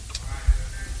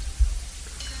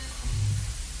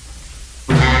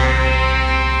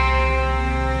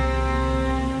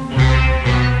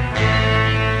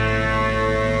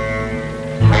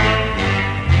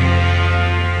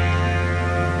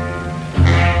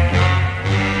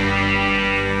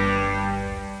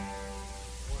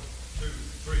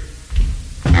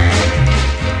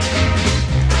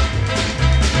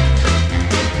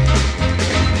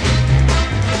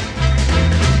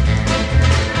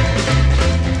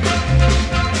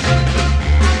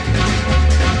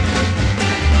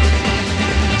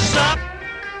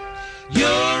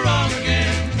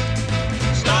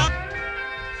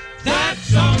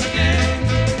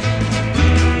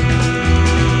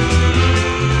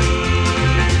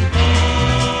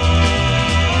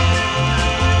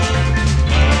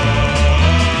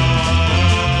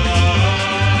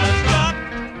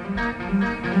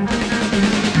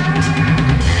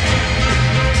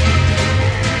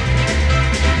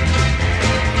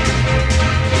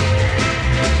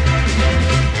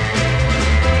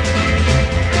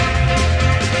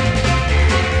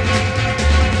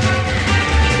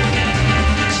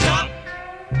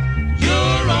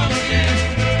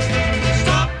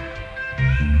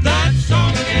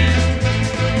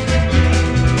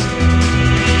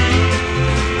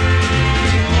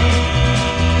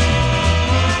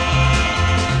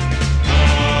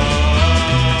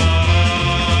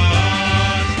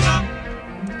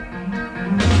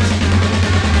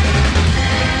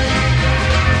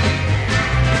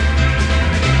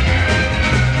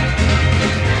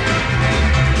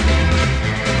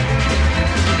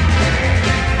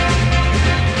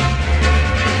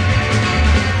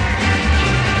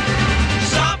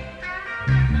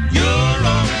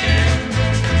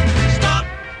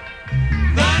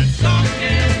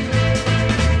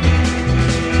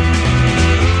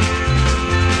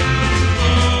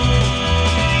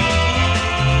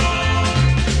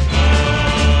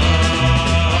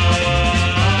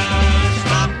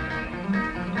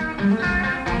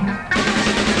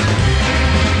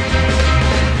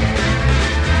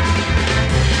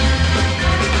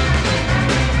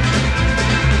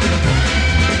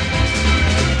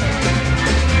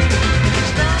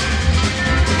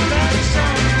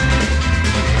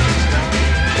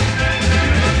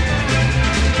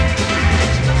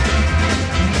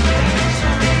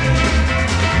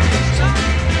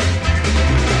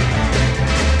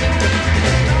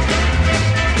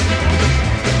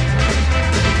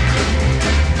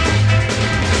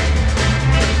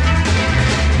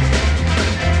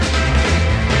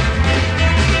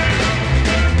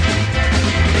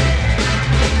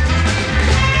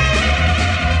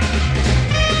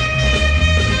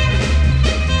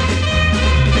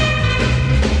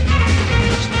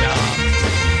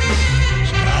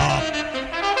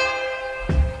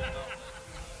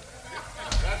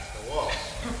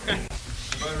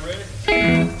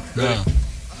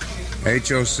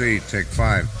 HOC, take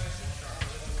 5.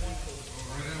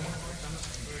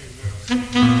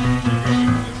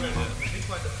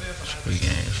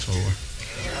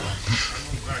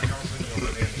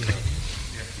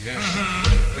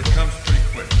 It comes pretty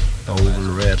quick. Over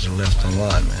the reds and left and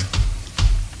wide, man.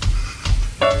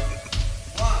 1,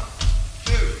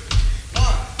 2,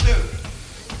 1, 2.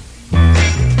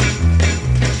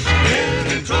 Get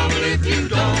in trouble if you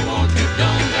don't want to,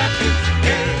 don't have to.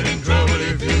 Get in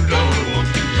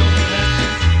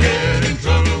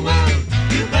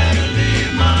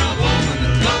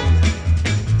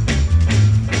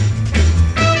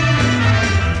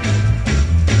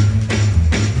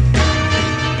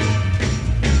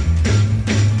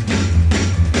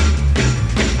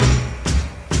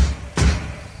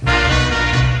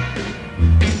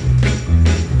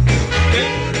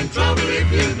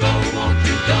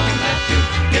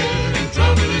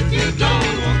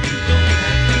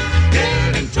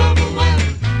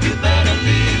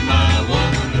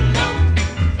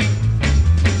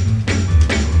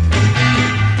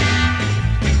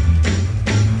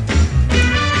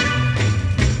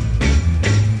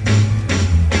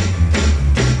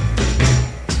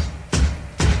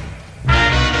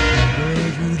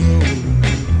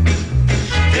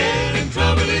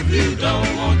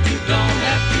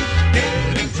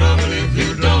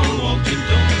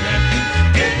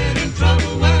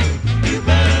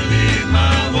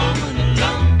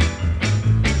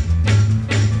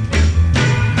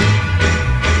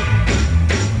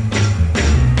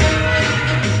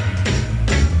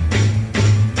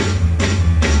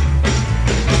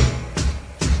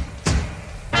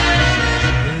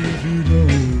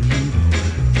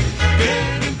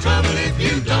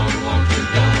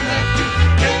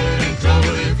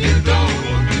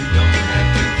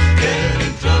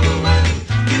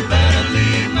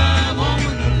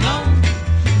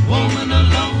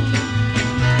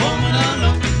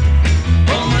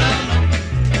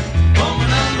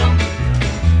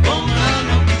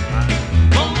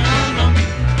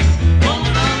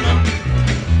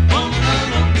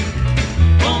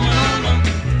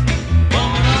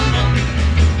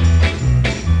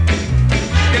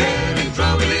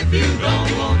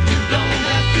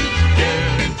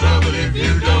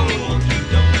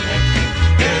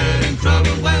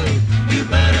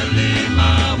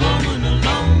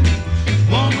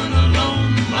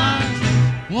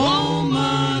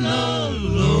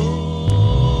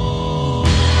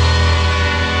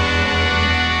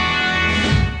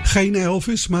Geen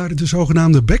Elvis, maar de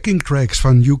zogenaamde backing tracks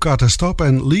van You Gotta Stop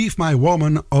en Leave My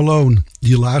Woman Alone.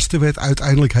 Die laatste werd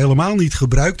uiteindelijk helemaal niet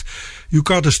gebruikt. You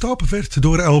Gotta Stop werd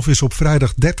door Elvis op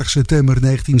vrijdag 30 september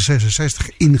 1966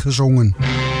 ingezongen.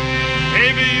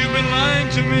 Baby, you've been lying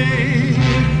to me.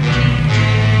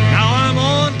 Now I'm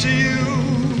on to you.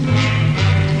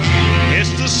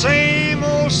 It's the same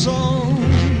old song,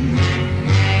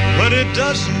 but it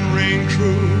doesn't ring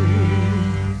true.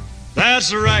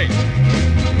 That's right,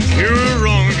 you're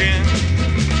wrong again.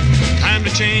 Time to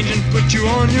change and put you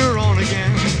on your own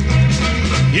again.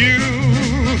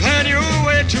 You've had your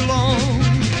way too long.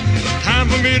 Time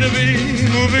for me to be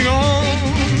moving on.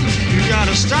 You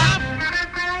gotta stop.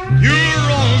 You're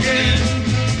wrong again.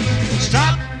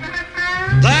 Stop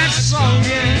that song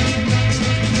again.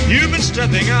 You've been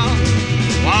stepping out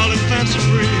wild and fancy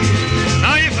free.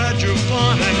 Now you've had your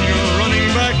fun and you're running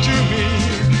back to me.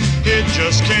 It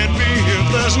just can't be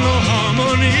if there's no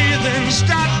harmony. Then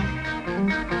stop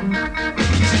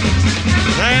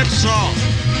that song.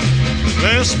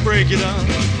 Let's break it up.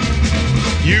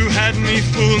 You had me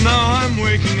fooled, now I'm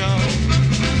waking up.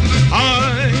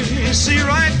 I see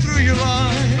right through your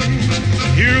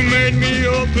lies. You made me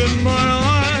open my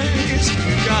eyes.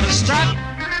 You gotta stop.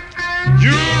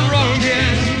 You're wrong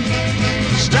again.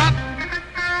 Stop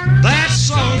that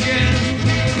song again.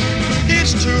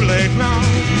 It's too late now.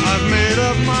 I've made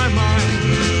up my mind.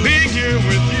 Being here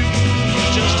with you is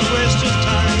just a waste of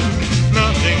time.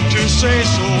 Nothing to say,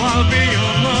 so I'll be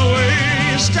on my way.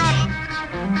 Stop.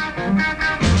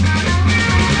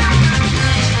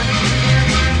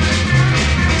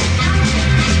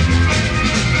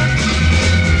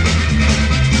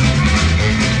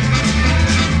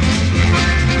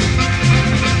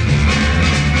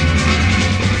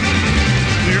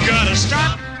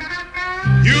 Stop.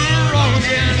 You're wrong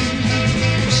again.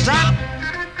 Stop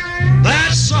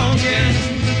that song again.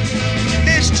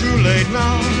 It's too late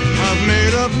now. I've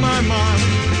made up my mind.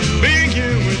 Being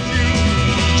here with you,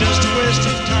 just a waste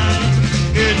of time.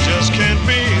 It just can't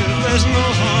be if there's no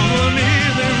harmony.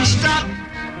 Then stop.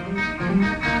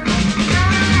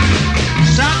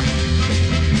 Stop.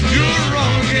 You're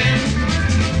wrong again.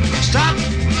 Stop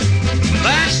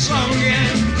that song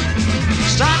again.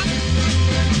 Stop.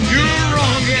 You're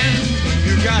wrong again.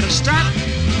 You gotta stop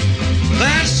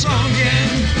that song again.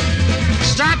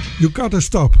 Stop. You Gotta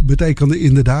Stop betekende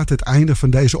inderdaad het einde van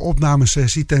deze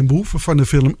opnamesessie ten behoeve van de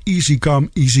film Easy Come,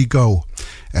 Easy Go.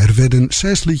 Er werden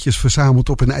 6 liedjes verzameld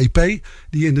op een EP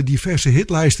die in de diverse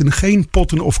hitlijsten geen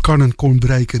potten of kannen kon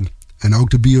breken. En ook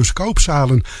de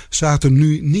bioscoopzalen zaten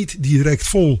nu niet direct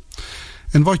vol.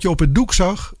 En wat je op het doek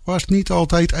zag was niet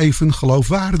altijd even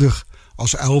geloofwaardig.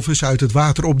 Als Elvis uit het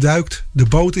water opduikt, de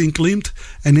boot inklimt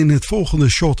en in het volgende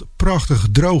shot prachtig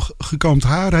droog gekamd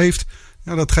haar heeft,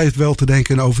 ja, dat geeft wel te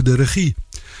denken over de regie.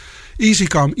 Easy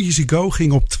Come, Easy Go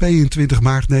ging op 22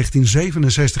 maart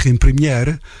 1967 in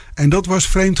première en dat was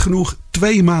vreemd genoeg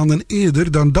 2 maanden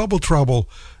eerder dan Double Trouble,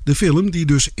 de film die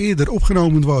dus eerder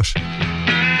opgenomen was.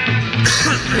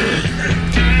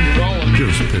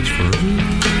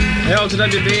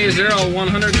 LTWB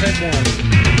 0100 take 1.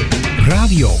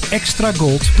 Radio Extra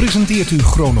Gold presenteert u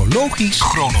chronologisch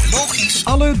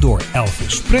alle door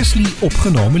Elvis Presley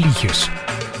opgenomen liedjes.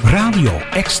 Radio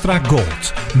Extra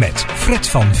Gold met Fred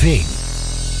van Veen.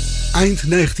 Eind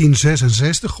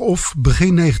 1966 of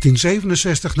begin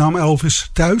 1967 nam Elvis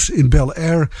thuis in Bel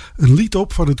Air een lied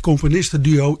op van het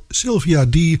componistenduo Sylvia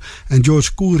D. en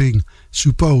George Cooring,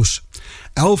 Suppose.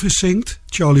 Elvis zingt,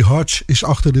 Charlie Hodge is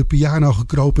achter de piano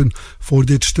gekropen voor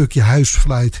dit stukje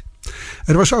huisvleit.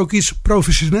 Er was ook iets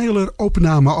professioneler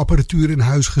opnameapparatuur in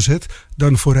huis gezet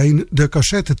dan voorheen de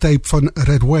cassettetape van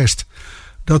Red West.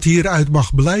 Dat hieruit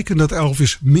mag blijken dat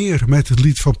Elvis meer met het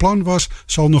lied van plan was,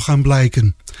 zal nog gaan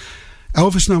blijken.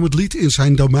 Elvis nam het lied in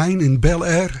zijn domein in Bel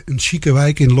Air, een chique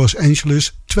wijk in Los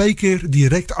Angeles, 2 keer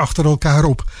direct achter elkaar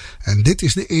op. En dit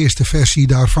is de eerste versie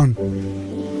daarvan.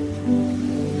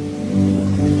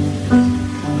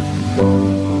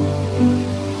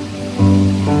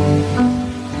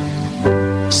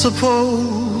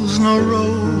 Suppose no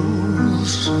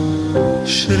rose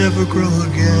should ever grow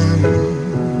again.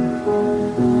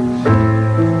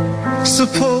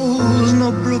 Suppose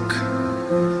no brook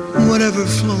would ever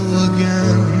flow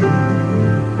again.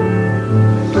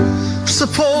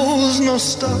 Suppose no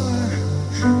star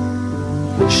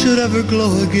should ever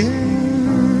glow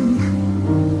again.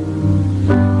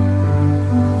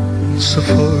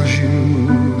 Suppose you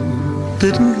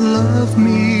didn't love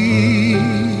me.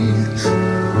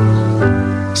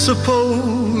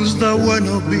 Suppose there were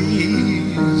no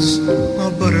bees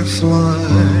or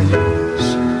butterflies.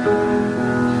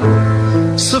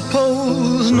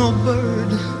 Suppose no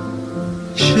bird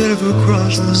should ever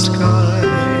cross the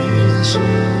skies.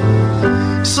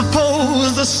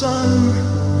 Suppose the sun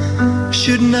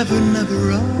should never, never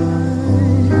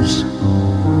rise.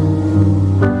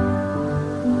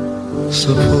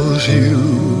 Suppose you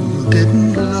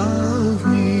didn't love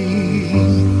me.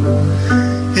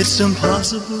 It's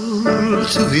impossible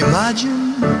to imagine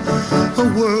a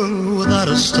world without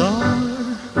a star.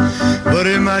 But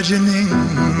imagining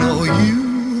no you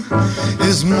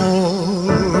is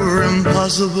more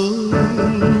impossible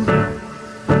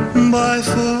by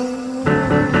far.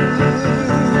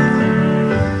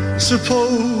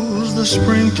 Suppose the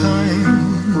springtime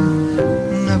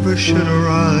never should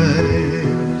arrive.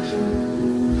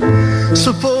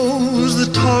 Suppose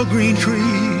the tall green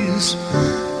trees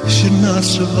should not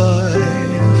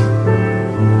survive.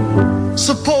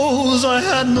 Suppose I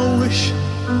had no wish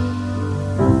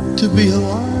to be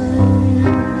alive.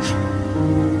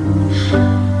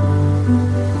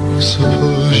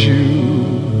 Suppose you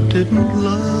didn't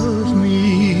love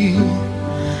me.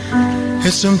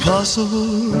 It's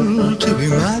impossible to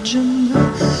imagine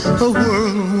a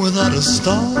world without a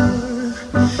star.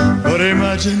 But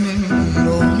imagining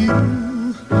no you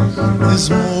is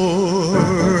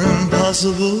more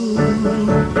impossible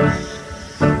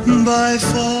by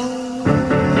far.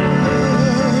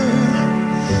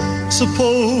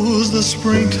 Suppose the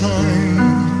springtime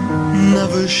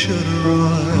never should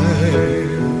arrive.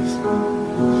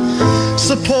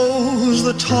 Suppose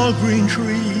the tall green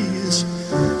trees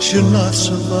should not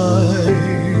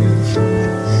survive.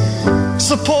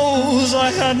 Suppose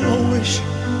I had no wish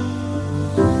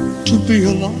to be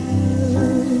alive.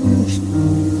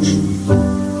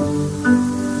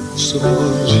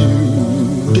 Suppose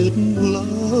you didn't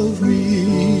love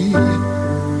me.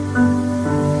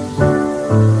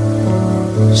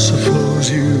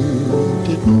 Suppose you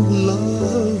didn't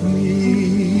love me.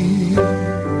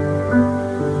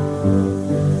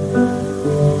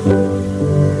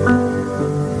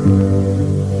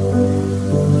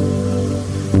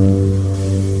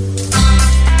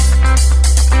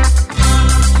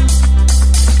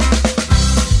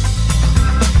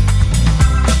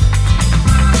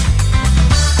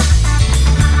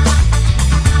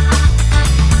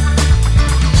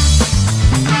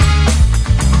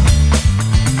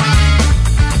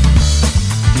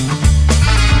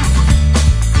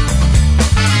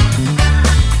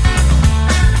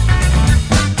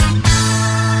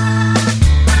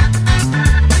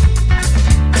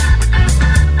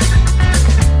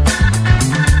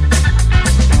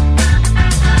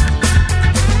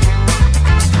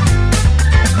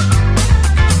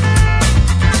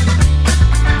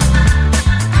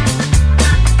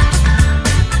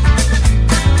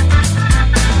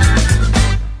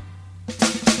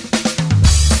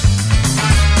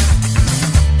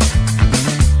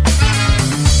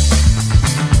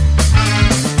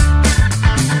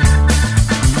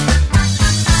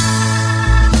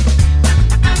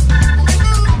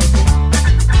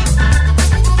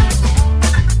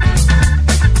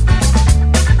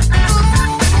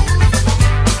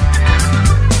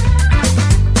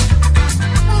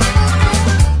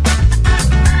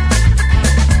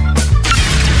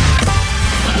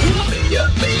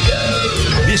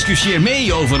 Discussieer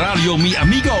mee over Radio Mi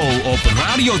Amigo op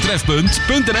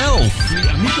radiotrefpunt.nl.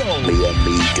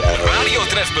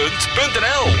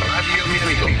 Radiotrefpunt.nl.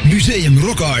 Museum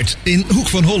Rock Art in Hoek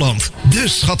van Holland. De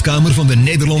schatkamer van de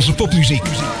Nederlandse popmuziek.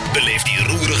 Beleef die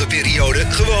roerige periode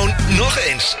gewoon nog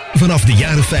eens. Vanaf de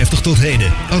jaren 50 tot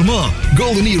heden. Armand,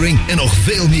 Golden Earring en nog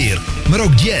veel meer. Maar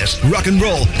ook jazz,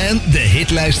 rock'n'roll en de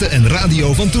hitlijsten en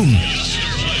radio van toen.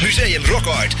 Museum Rock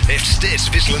Art heeft steeds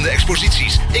wisselende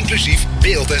exposities, inclusief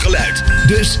beeld en geluid.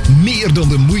 Dus meer dan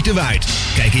de moeite waard.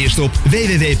 Kijk eerst op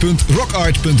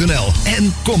www.rockart.nl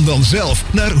en kom dan zelf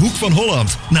naar Hoek van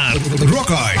Holland, naar Rock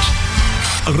Art.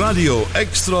 Radio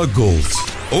Extra Gold.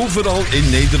 Overal in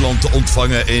Nederland te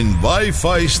ontvangen in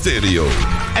wifi stereo.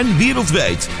 En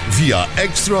wereldwijd via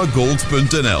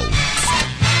extragold.nl.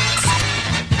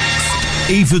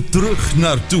 Even terug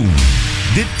naar toen.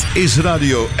 Dit is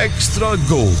Radio Extra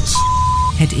Gold.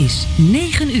 Het is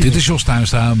 9 uur. Dit is Jos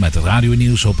Tuinstra met het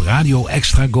radionieuws op Radio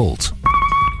Extra Gold.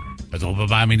 Het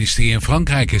Openbaar Ministerie in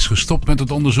Frankrijk is gestopt met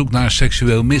het onderzoek naar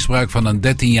seksueel misbruik van een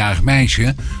 13-jarig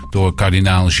meisje door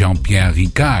kardinaal Jean-Pierre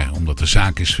Ricard, omdat de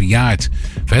zaak is verjaard.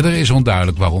 Verder is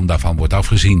onduidelijk waarom daarvan wordt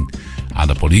afgezien. Aan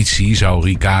de politie zou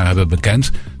Ricard hebben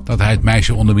bekend dat hij het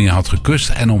meisje onder meer had gekust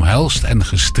en omhelst en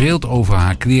gestreeld over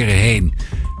haar kleren heen.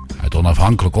 Uit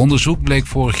onafhankelijk onderzoek bleek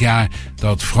vorig jaar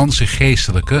dat Franse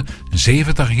geestelijken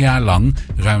 70 jaar lang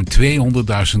ruim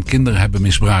 200.000 kinderen hebben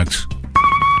misbruikt.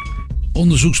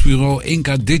 Onderzoeksbureau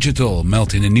Inca Digital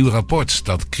meldt in een nieuw rapport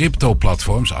dat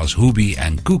crypto-platforms als Huobi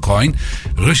en KuCoin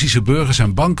Russische burgers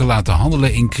en banken laten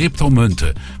handelen in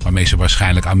cryptomunten, waarmee ze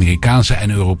waarschijnlijk Amerikaanse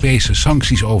en Europese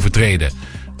sancties overtreden.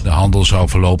 De handel zou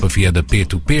verlopen via de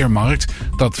peer-to-peer-markt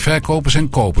dat verkopers en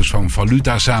kopers van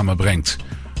valuta samenbrengt.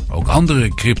 Ook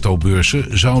andere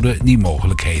cryptobeurzen zouden die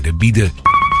mogelijkheden bieden.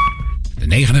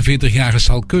 De 49-jarige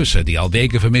Salkusse, die al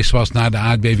weken vermist was na de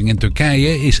aardbeving in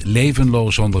Turkije, is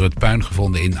levenloos onder het puin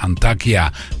gevonden in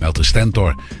Antakya, meldt de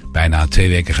Stentor. Bijna 2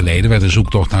 weken geleden werd de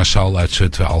zoektocht naar Sal uit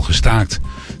Zutphen al gestaakt.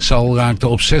 Sal raakte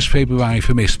op 6 februari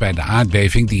vermist bij de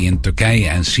aardbeving die in Turkije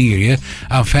en Syrië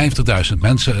aan 50.000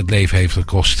 mensen het leven heeft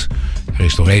gekost. Er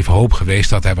is nog even hoop geweest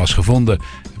dat hij was gevonden.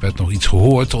 Er werd nog iets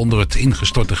gehoord onder het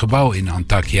ingestorte gebouw in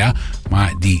Antakya,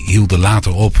 maar die hielden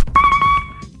later op.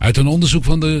 Uit een onderzoek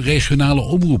van de regionale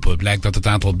omroepen blijkt dat het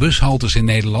aantal bushaltes in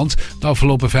Nederland de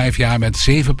afgelopen 5 jaar met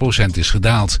 7% is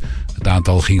gedaald. Het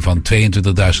aantal ging van 22.194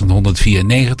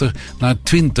 naar 20.623.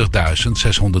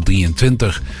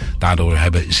 Daardoor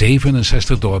hebben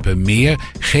 67 dorpen meer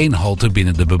geen halte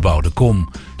binnen de bebouwde kom.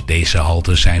 Deze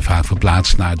haltes zijn vaak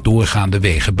verplaatst naar doorgaande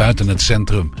wegen buiten het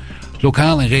centrum.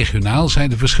 Lokaal en regionaal zijn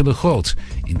de verschillen groot.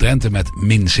 In Drenthe met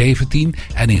 -17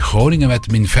 en in Groningen met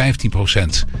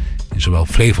 -15%. In zowel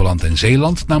Flevoland en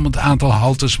Zeeland nam het aantal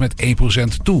haltes met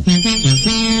 1% toe.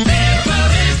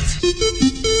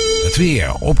 Het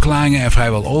weer, opklaringen en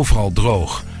vrijwel overal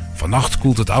droog. Vannacht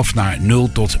koelt het af naar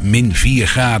 0 tot -4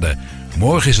 graden.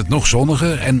 Morgen is het nog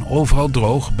zonniger en overal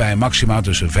droog bij maxima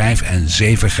tussen 5 en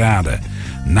 7 graden.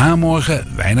 Na morgen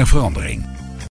weinig verandering.